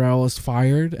 Tortorella is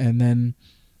fired, and then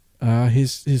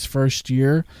his first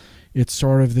year, it's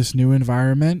sort of this new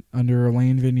environment under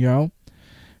Alain Vigneault,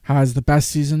 has the best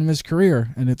season of his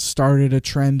career, and it started a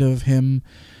trend of him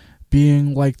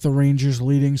being like the Rangers'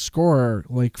 leading scorer,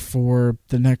 like for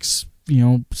the next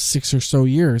 6 or so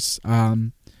years.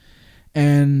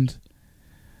 And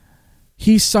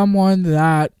he's someone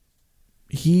that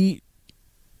he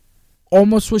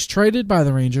almost was traded by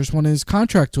the Rangers when his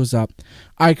contract was up.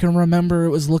 I can remember it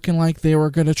was looking like they were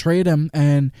going to trade him,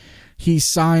 and he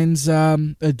signs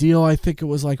a deal, I think it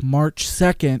was like March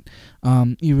 2nd.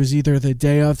 It was either the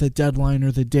day of the deadline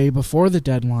or the day before the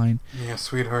deadline. Yeah,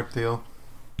 sweetheart deal.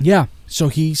 Yeah, so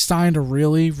he signed a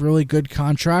really, really good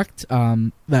contract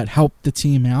that helped the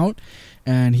team out,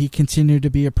 and he continued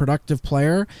to be a productive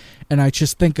player. And I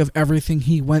just think of everything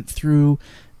he went through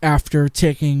after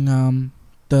taking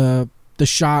the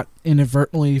shot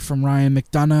inadvertently from Ryan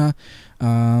McDonough,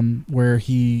 where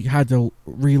he had to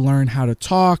relearn how to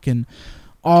talk and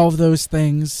all of those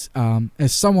things.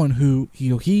 As someone who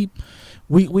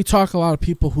we talk a lot of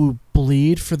people who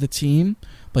bleed for the team,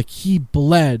 like he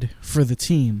bled for the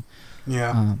team.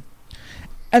 Yeah.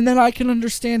 And then I can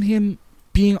understand him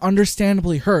being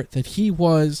understandably hurt, that he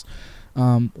was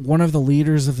one of the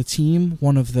leaders of the team,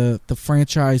 one of the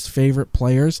franchise favorite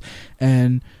players.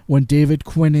 And when David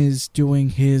Quinn is doing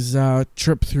his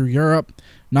trip through Europe,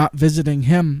 not visiting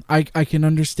him, I can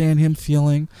understand him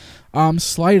feeling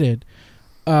slighted.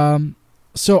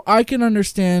 So I can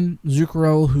understand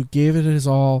Zuccarello, who gave it his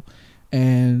all,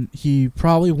 and he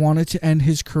probably wanted to end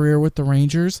his career with the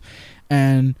Rangers.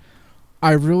 And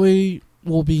I really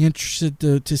will be interested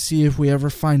to see if we ever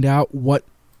find out what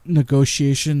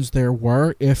negotiations there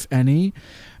were, if any,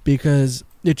 because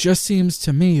it just seems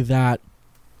to me that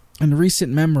in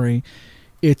recent memory,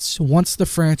 it's once the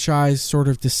franchise sort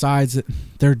of decides that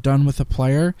they're done with a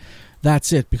player,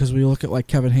 that's it. Because we look at like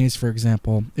Kevin Hayes, for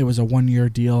example, it was a 1-year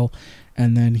deal,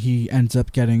 and then he ends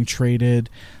up getting traded.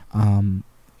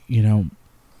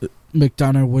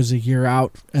 McDonough was a year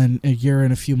out, and a year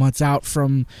and a few months out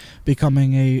from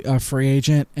becoming a free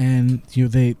agent, and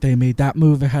they made that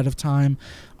move ahead of time.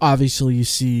 Obviously, you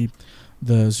see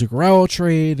the Zuccarello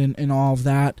trade and all of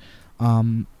that.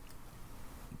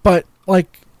 But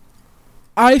like,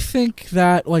 I think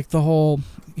that like the whole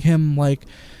him like,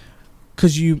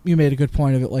 because you made a good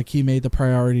point of it, like he made the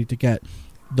priority to get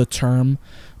the term.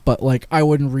 But, like, I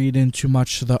wouldn't read in too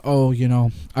much to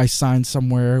the, I signed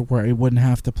somewhere where I wouldn't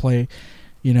have to play,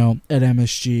 at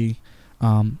MSG.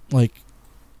 Like,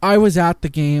 I was at the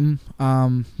game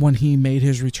when he made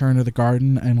his return to the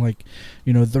Garden, and, like,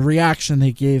 the reaction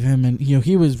they gave him, and,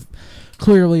 he was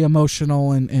clearly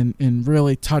emotional and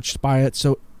really touched by it.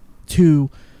 So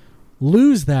to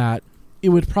lose that it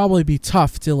would probably be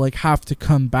tough to like have to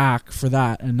come back for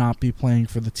that and not be playing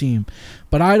for the team.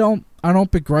 But I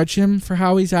don't begrudge him for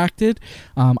how he's acted.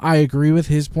 I agree with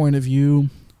his point of view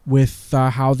with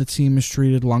how the team has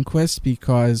treated Lundqvist,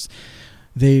 because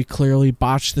they clearly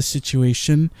botched the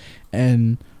situation,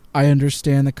 and I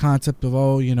understand the concept of,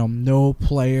 no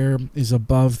player is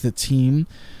above the team,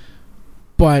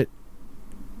 but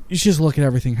you should just look at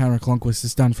everything Henrik Lundqvist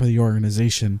has done for the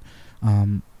organization.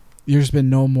 There's been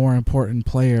no more important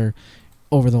player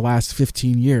over the last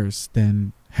 15 years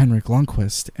than Henrik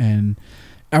Lundqvist, and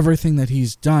everything that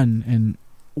he's done and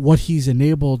what he's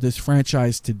enabled this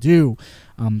franchise to do,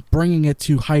 bringing it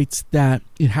to heights that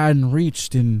it hadn't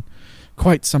reached in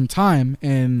quite some time.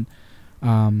 And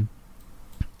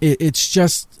it's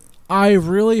just, I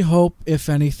really hope, if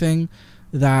anything,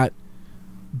 that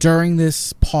during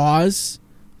this pause,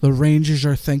 the Rangers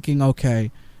are thinking,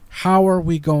 okay, how are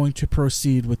we going to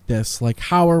proceed with this? Like,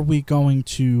 how are we going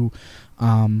to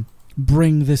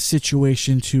bring this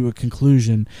situation to a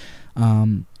conclusion?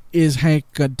 Is Hank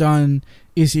done?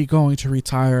 Is he going to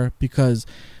retire? Because,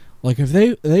 like, if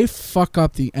they fuck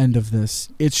up the end of this,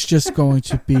 it's just going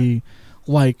to be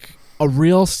like a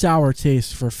real sour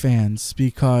taste for fans,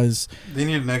 because they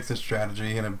need an exit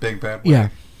strategy in a big bad way.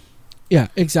 Yeah,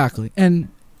 exactly. And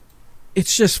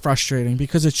it's just frustrating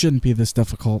because it shouldn't be this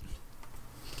difficult.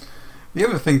 The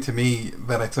other thing to me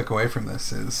that I took away from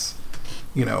this is,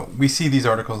 we see these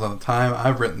articles all the time.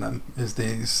 I've written them. Is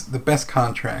the best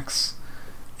contracts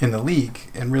in the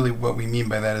league, and really what we mean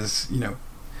by that is,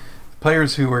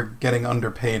 players who are getting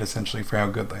underpaid essentially for how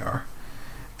good they are.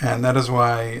 And that is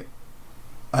why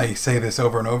I say this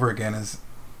over and over again, is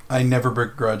I never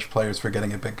begrudge players for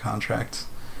getting a big contract.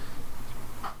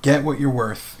 Get what you're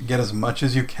worth. Get as much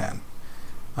as you can.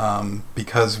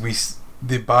 Because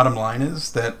the bottom line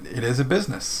is that it is a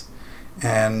business.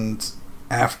 And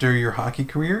after your hockey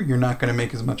career, you're not going to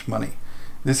make as much money.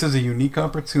 This is a unique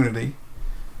opportunity,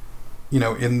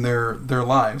 in their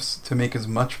lives, to make as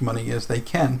much money as they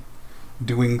can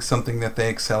doing something that they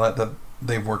excel at, that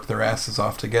they've worked their asses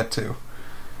off to get to.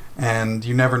 And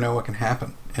you never know what can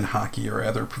happen in hockey or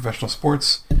other professional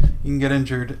sports. You can get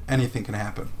injured, anything can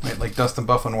happen. Right? Like Dustin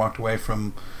Byfuglien walked away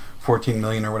from $14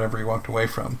 million or whatever he walked away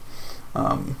from.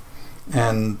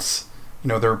 And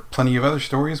there are plenty of other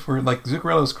stories where, like,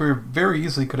 Zuccarello's career very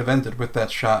easily could have ended with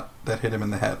that shot that hit him in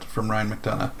the head from Ryan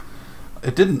McDonagh.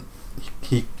 It didn't.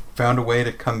 He found a way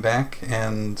to come back,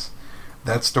 and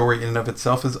that story in and of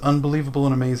itself is unbelievable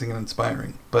and amazing and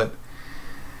inspiring. But,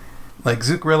 like,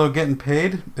 Zuccarello getting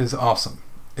paid is awesome.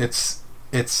 It's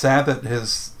sad that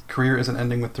his career isn't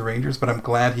ending with the Rangers, but I'm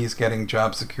glad he's getting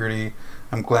job security.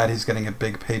 I'm glad he's getting a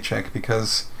big paycheck,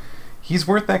 because he's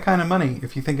worth that kind of money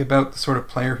if you think about the sort of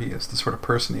player he is, the sort of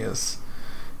person he is.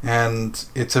 And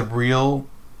it's a real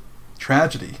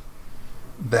tragedy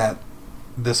that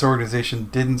this organization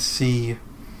didn't see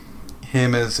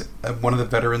him as one of the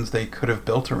veterans they could have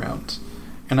built around.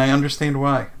 And I understand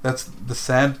why. That's the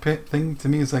sad thing to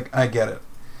me, is like, I get it.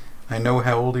 I know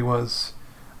how old he was.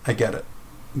 I get it.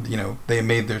 They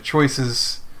made their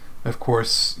choices. Of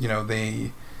course,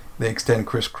 they extend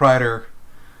Chris Kreider.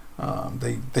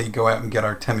 They go out and get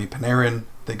Artemi Panarin.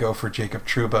 They go for Jacob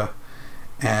Trouba,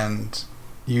 and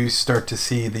you start to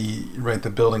see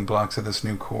the building blocks of this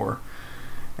new core.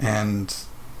 And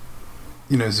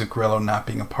Zuccarello not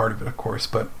being a part of it, of course,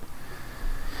 but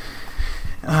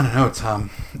I don't know, Tom.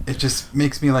 It just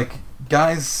makes me like,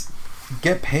 guys,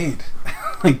 get paid.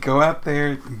 Like, go out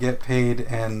there, get paid,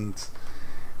 and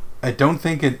I don't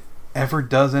think it ever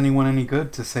does anyone any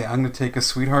good to say, I'm going to take a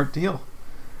sweetheart deal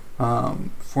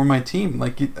for my team.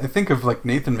 Like, I think of, like,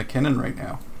 Nathan MacKinnon right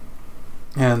now,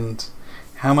 and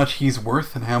how much he's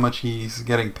worth and how much he's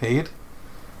getting paid,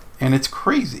 and it's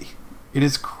crazy. It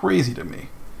is crazy to me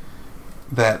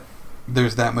that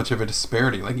there's that much of a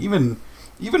disparity. Like, even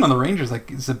on the Rangers, like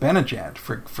Zibanejad,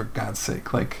 for God's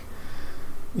sake, like,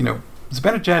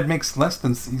 Zibanejad makes less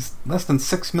than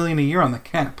 $6 million a year on the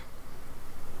cap.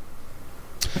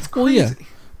 That's crazy. Well, yeah.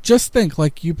 Just think,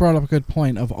 like, you brought up a good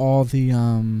point of all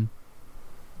the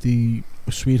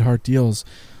sweetheart deals.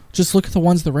 Just look at the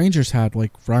ones the Rangers had,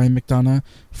 like Ryan McDonagh,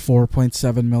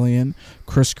 $4.7 million,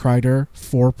 Chris Kreider,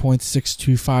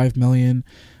 $4.625 million.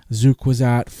 Zook was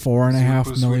at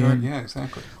 $4.5 million. Yeah,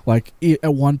 exactly. Like,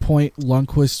 at one point,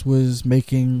 Lundqvist was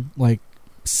making like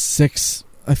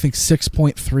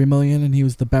 $6.3 million, and he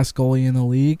was the best goalie in the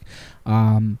league.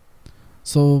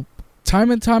 So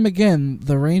time and time again,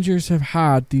 the Rangers have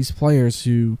had these players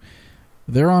who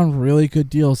they're on really good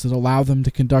deals that allow them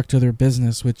to conduct their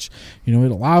business, which, it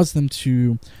allows them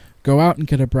to go out and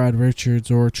get a Brad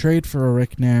Richards or trade for a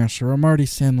Rick Nash or a Marty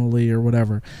St. or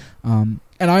whatever. And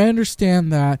I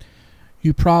understand that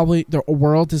the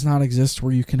world does not exist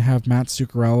where you can have Matt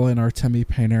Zuccarello and Artemi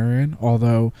Panarin,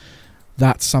 although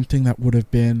that's something that would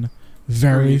have been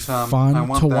very fun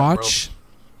to watch.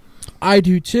 World. I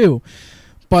do too.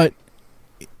 But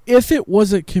if it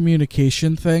was a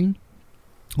communication thing,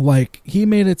 like he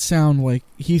made it sound like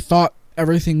he thought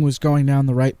everything was going down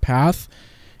the right path,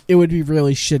 it would be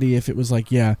really shitty if it was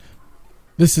like, yeah,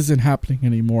 this isn't happening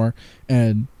anymore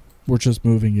and we're just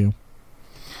moving you.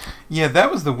 Yeah,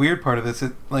 that was the weird part of this.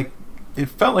 It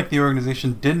felt like the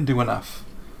organization didn't do enough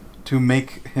to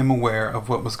make him aware of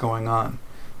what was going on,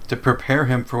 to prepare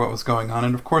him for what was going on.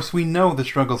 And of course, we know the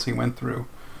struggles he went through,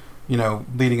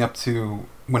 leading up to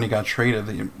when he got traded,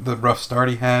 the rough start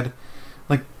he had.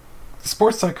 Like,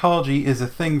 sports psychology is a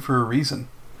thing for a reason.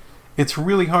 It's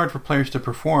really hard for players to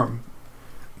perform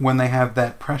when they have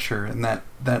that pressure and that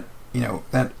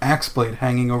axe blade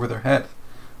hanging over their head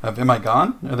of, am I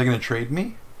gone? Are they going to trade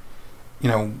me?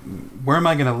 Where am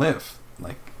I going to live?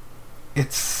 Like,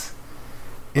 it's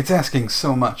asking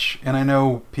so much. And I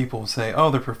know people say,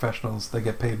 oh, they're professionals, they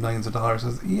get paid millions of dollars.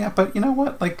 Yeah, but you know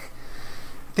what? Like,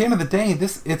 at the end of the day,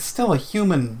 it's still a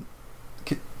human,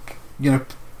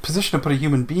 position to put a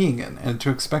human being in, and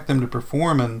to expect them to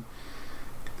perform. And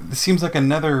it seems like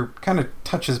another kind of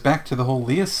touches back to the whole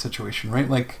Lias situation, right?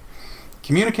 Like,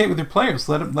 communicate with your players,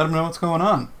 let them know what's going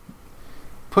on,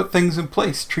 put things in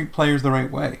place, treat players the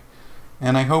right way.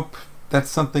 And I hope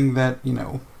that's something that,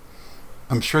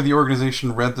 I'm sure the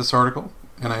organization read this article,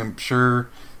 and I'm sure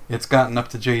it's gotten up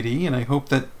to JD, and I hope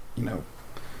that,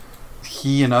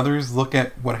 he and others look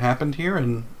at what happened here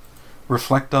and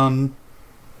reflect on,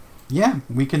 yeah,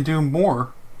 we can do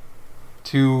more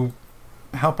to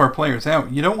help our players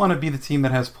out. You don't want to be the team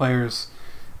that has players,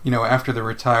 after they're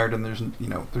retired and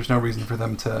there's no reason for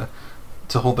them to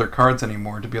hold their cards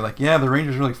anymore, to be like, yeah, the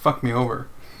Rangers really fucked me over.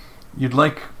 You'd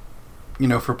like,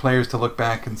 for players to look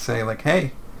back and say, like,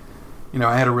 hey,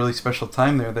 I had a really special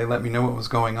time there. They let me know what was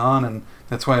going on, and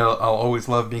that's why I'll always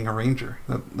love being a Ranger.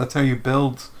 That's how you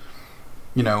build,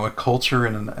 a culture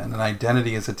and an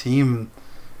identity as a team,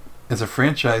 as a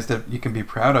franchise that you can be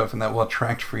proud of, and that will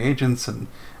attract free agents and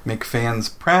make fans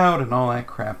proud and all that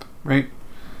crap, right?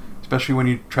 Especially when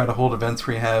you try to hold events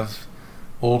where you have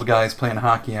old guys playing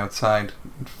hockey outside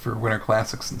for Winter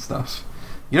Classics and stuff.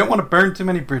 You don't want to burn too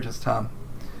many bridges, Tom.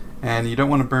 And you don't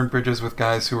want to burn bridges with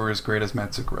guys who are as great as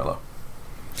Matt Zuccarello.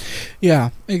 Yeah,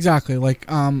 exactly. Like,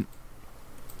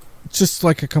 just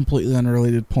like a completely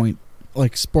unrelated point.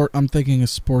 Like, I'm thinking of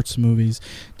sports movies.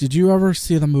 Did you ever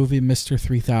see the movie Mr.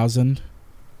 3000?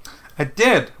 I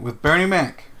did, with Bernie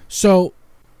Mac. So,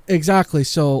 exactly.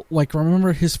 So, like,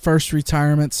 remember his first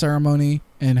retirement ceremony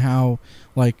and how,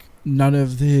 like, none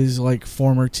of his, like,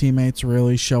 former teammates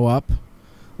really show up?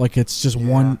 Like, it's just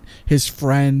his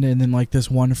friend and then, like, this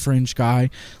one fringe guy.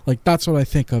 Like, that's what I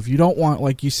think of. You don't want,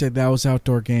 like you said, those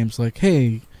outdoor games. Like,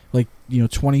 hey, like,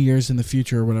 20 years in the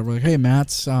future or whatever. Like, hey,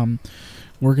 Mats,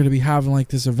 we're going to be having, like,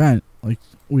 this event. Like,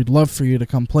 we'd love for you to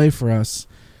come play for us.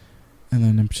 And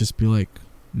then just be like,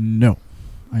 no,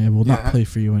 I will not play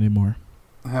for you anymore.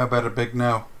 How about a big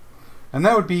no? And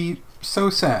that would be so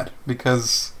sad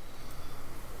because,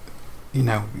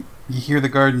 you hear the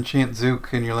Garden chant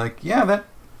Zook and you're like, yeah,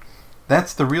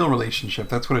 that's the real relationship.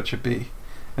 That's what it should be.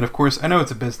 And of course, I know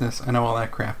it's a business. I know all that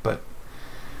crap, but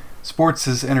sports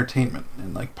is entertainment.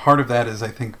 And like part of that is, I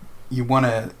think, you want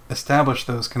to establish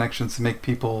those connections to make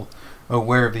people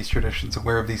aware of these traditions,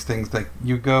 aware of these things. Like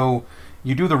you do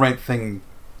the right thing.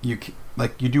 You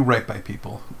do right by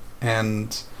people.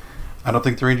 And I don't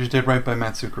think the Rangers did right by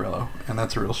Matt Zuccarello. And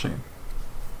that's a real shame.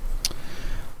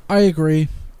 I agree.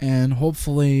 And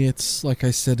hopefully it's, like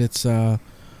I said, it's a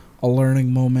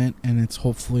learning moment, and it's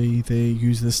hopefully they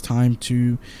use this time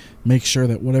to make sure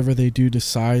that whatever they do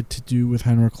decide to do with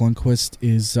Henrik Lundqvist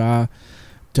is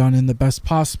done in the best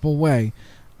possible way.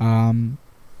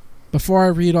 Before I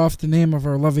read off the name of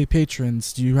our lovely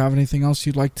patrons, do you have anything else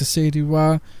you'd like to say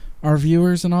to our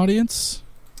viewers and audience?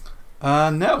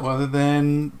 No, other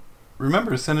than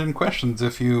remember, send in questions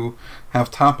if you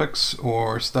have topics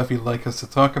or stuff you'd like us to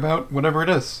talk about, whatever it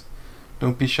is.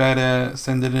 Don't be shy to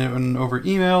send it in over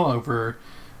email, over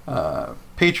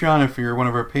Patreon if you're one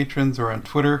of our patrons, or on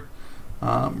Twitter.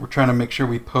 We're trying to make sure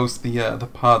we post the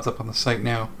pods up on the site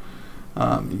now.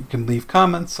 You can leave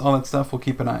comments, all that stuff. We'll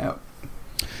keep an eye out.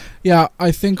 Yeah,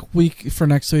 I think for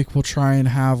next week we'll try and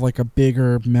have like a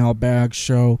bigger mailbag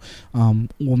show.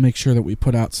 We'll make sure that we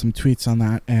put out some tweets on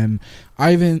that. And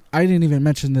I didn't even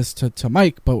mention this to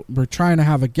Mike, but we're trying to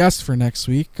have a guest for next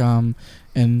week. And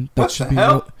that what should the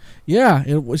hell? yeah,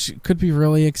 it could be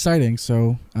really exciting.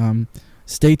 So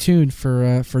stay tuned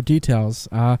for details.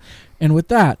 And with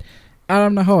that,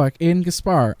 Adam Nahoak, Aiden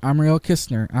Gaspar, Amriel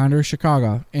Kistner, Andrew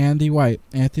Chicago, Andy White,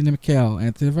 Anthony McHale,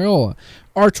 Anthony Viola,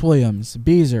 Arch Williams,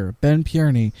 Beezer, Ben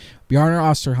Pierney, Bjarne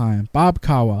Osterheim, Bob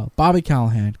Kawa, Bobby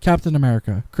Callahan, Captain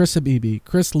America, Chris Habibi,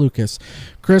 Chris Lucas,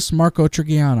 Chris Marco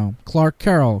Trigiano, Clark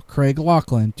Carroll, Craig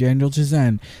Laughlin, Daniel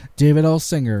Gizen, David L.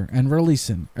 Singer, Enver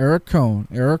Leeson, Eric Cohn,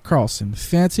 Eric Carlson,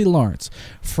 Fancy Lawrence,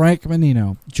 Frank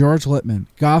Menino, George Littman,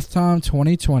 Goth Tom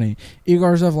 2020,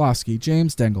 Igor Zavlosky,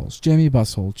 James Dengels, Jamie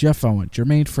Busshole, Jeff Owen,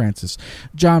 Jermaine Francis,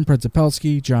 John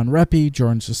Principelski, John Reppy,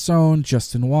 Jordan Sassone,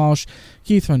 Justin Walsh,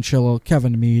 Keith Vanchillo,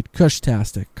 Kevin Mead, Kush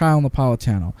Tastic, Kyle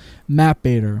Napolitano, Matt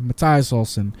Bader, Matthias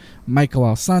Olson, Michael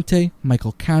Alsante,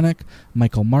 Michael Kanek,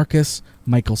 Michael Marcus,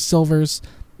 Michael Silvers,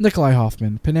 Nikolai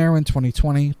Hoffman, Panarin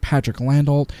 2020, Patrick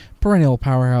Landolt, Perennial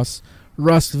Powerhouse,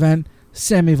 Russ Vent,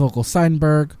 Sammy Vogel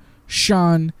Seidenberg,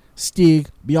 Sean, Stieg,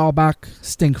 Bialbach,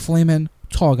 Stink Fleeman,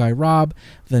 Tall Guy Rob,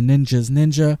 The Ninja's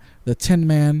Ninja, The Tin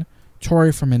Man,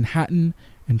 Tori from Manhattan,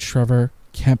 and Trevor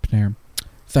Kempner.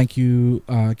 Thank you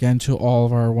again to all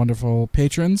of our wonderful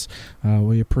patrons.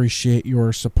 We appreciate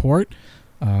your support.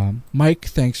 Mike,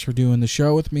 thanks for doing the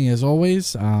show with me as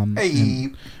always. Hey.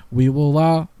 We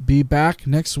will be back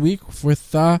next week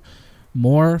with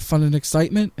more fun and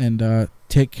excitement. And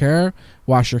take care,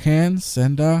 wash your hands,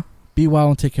 and be well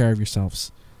and take care of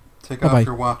yourselves. Take Bye-bye. off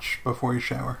your watch before you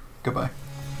shower. Goodbye.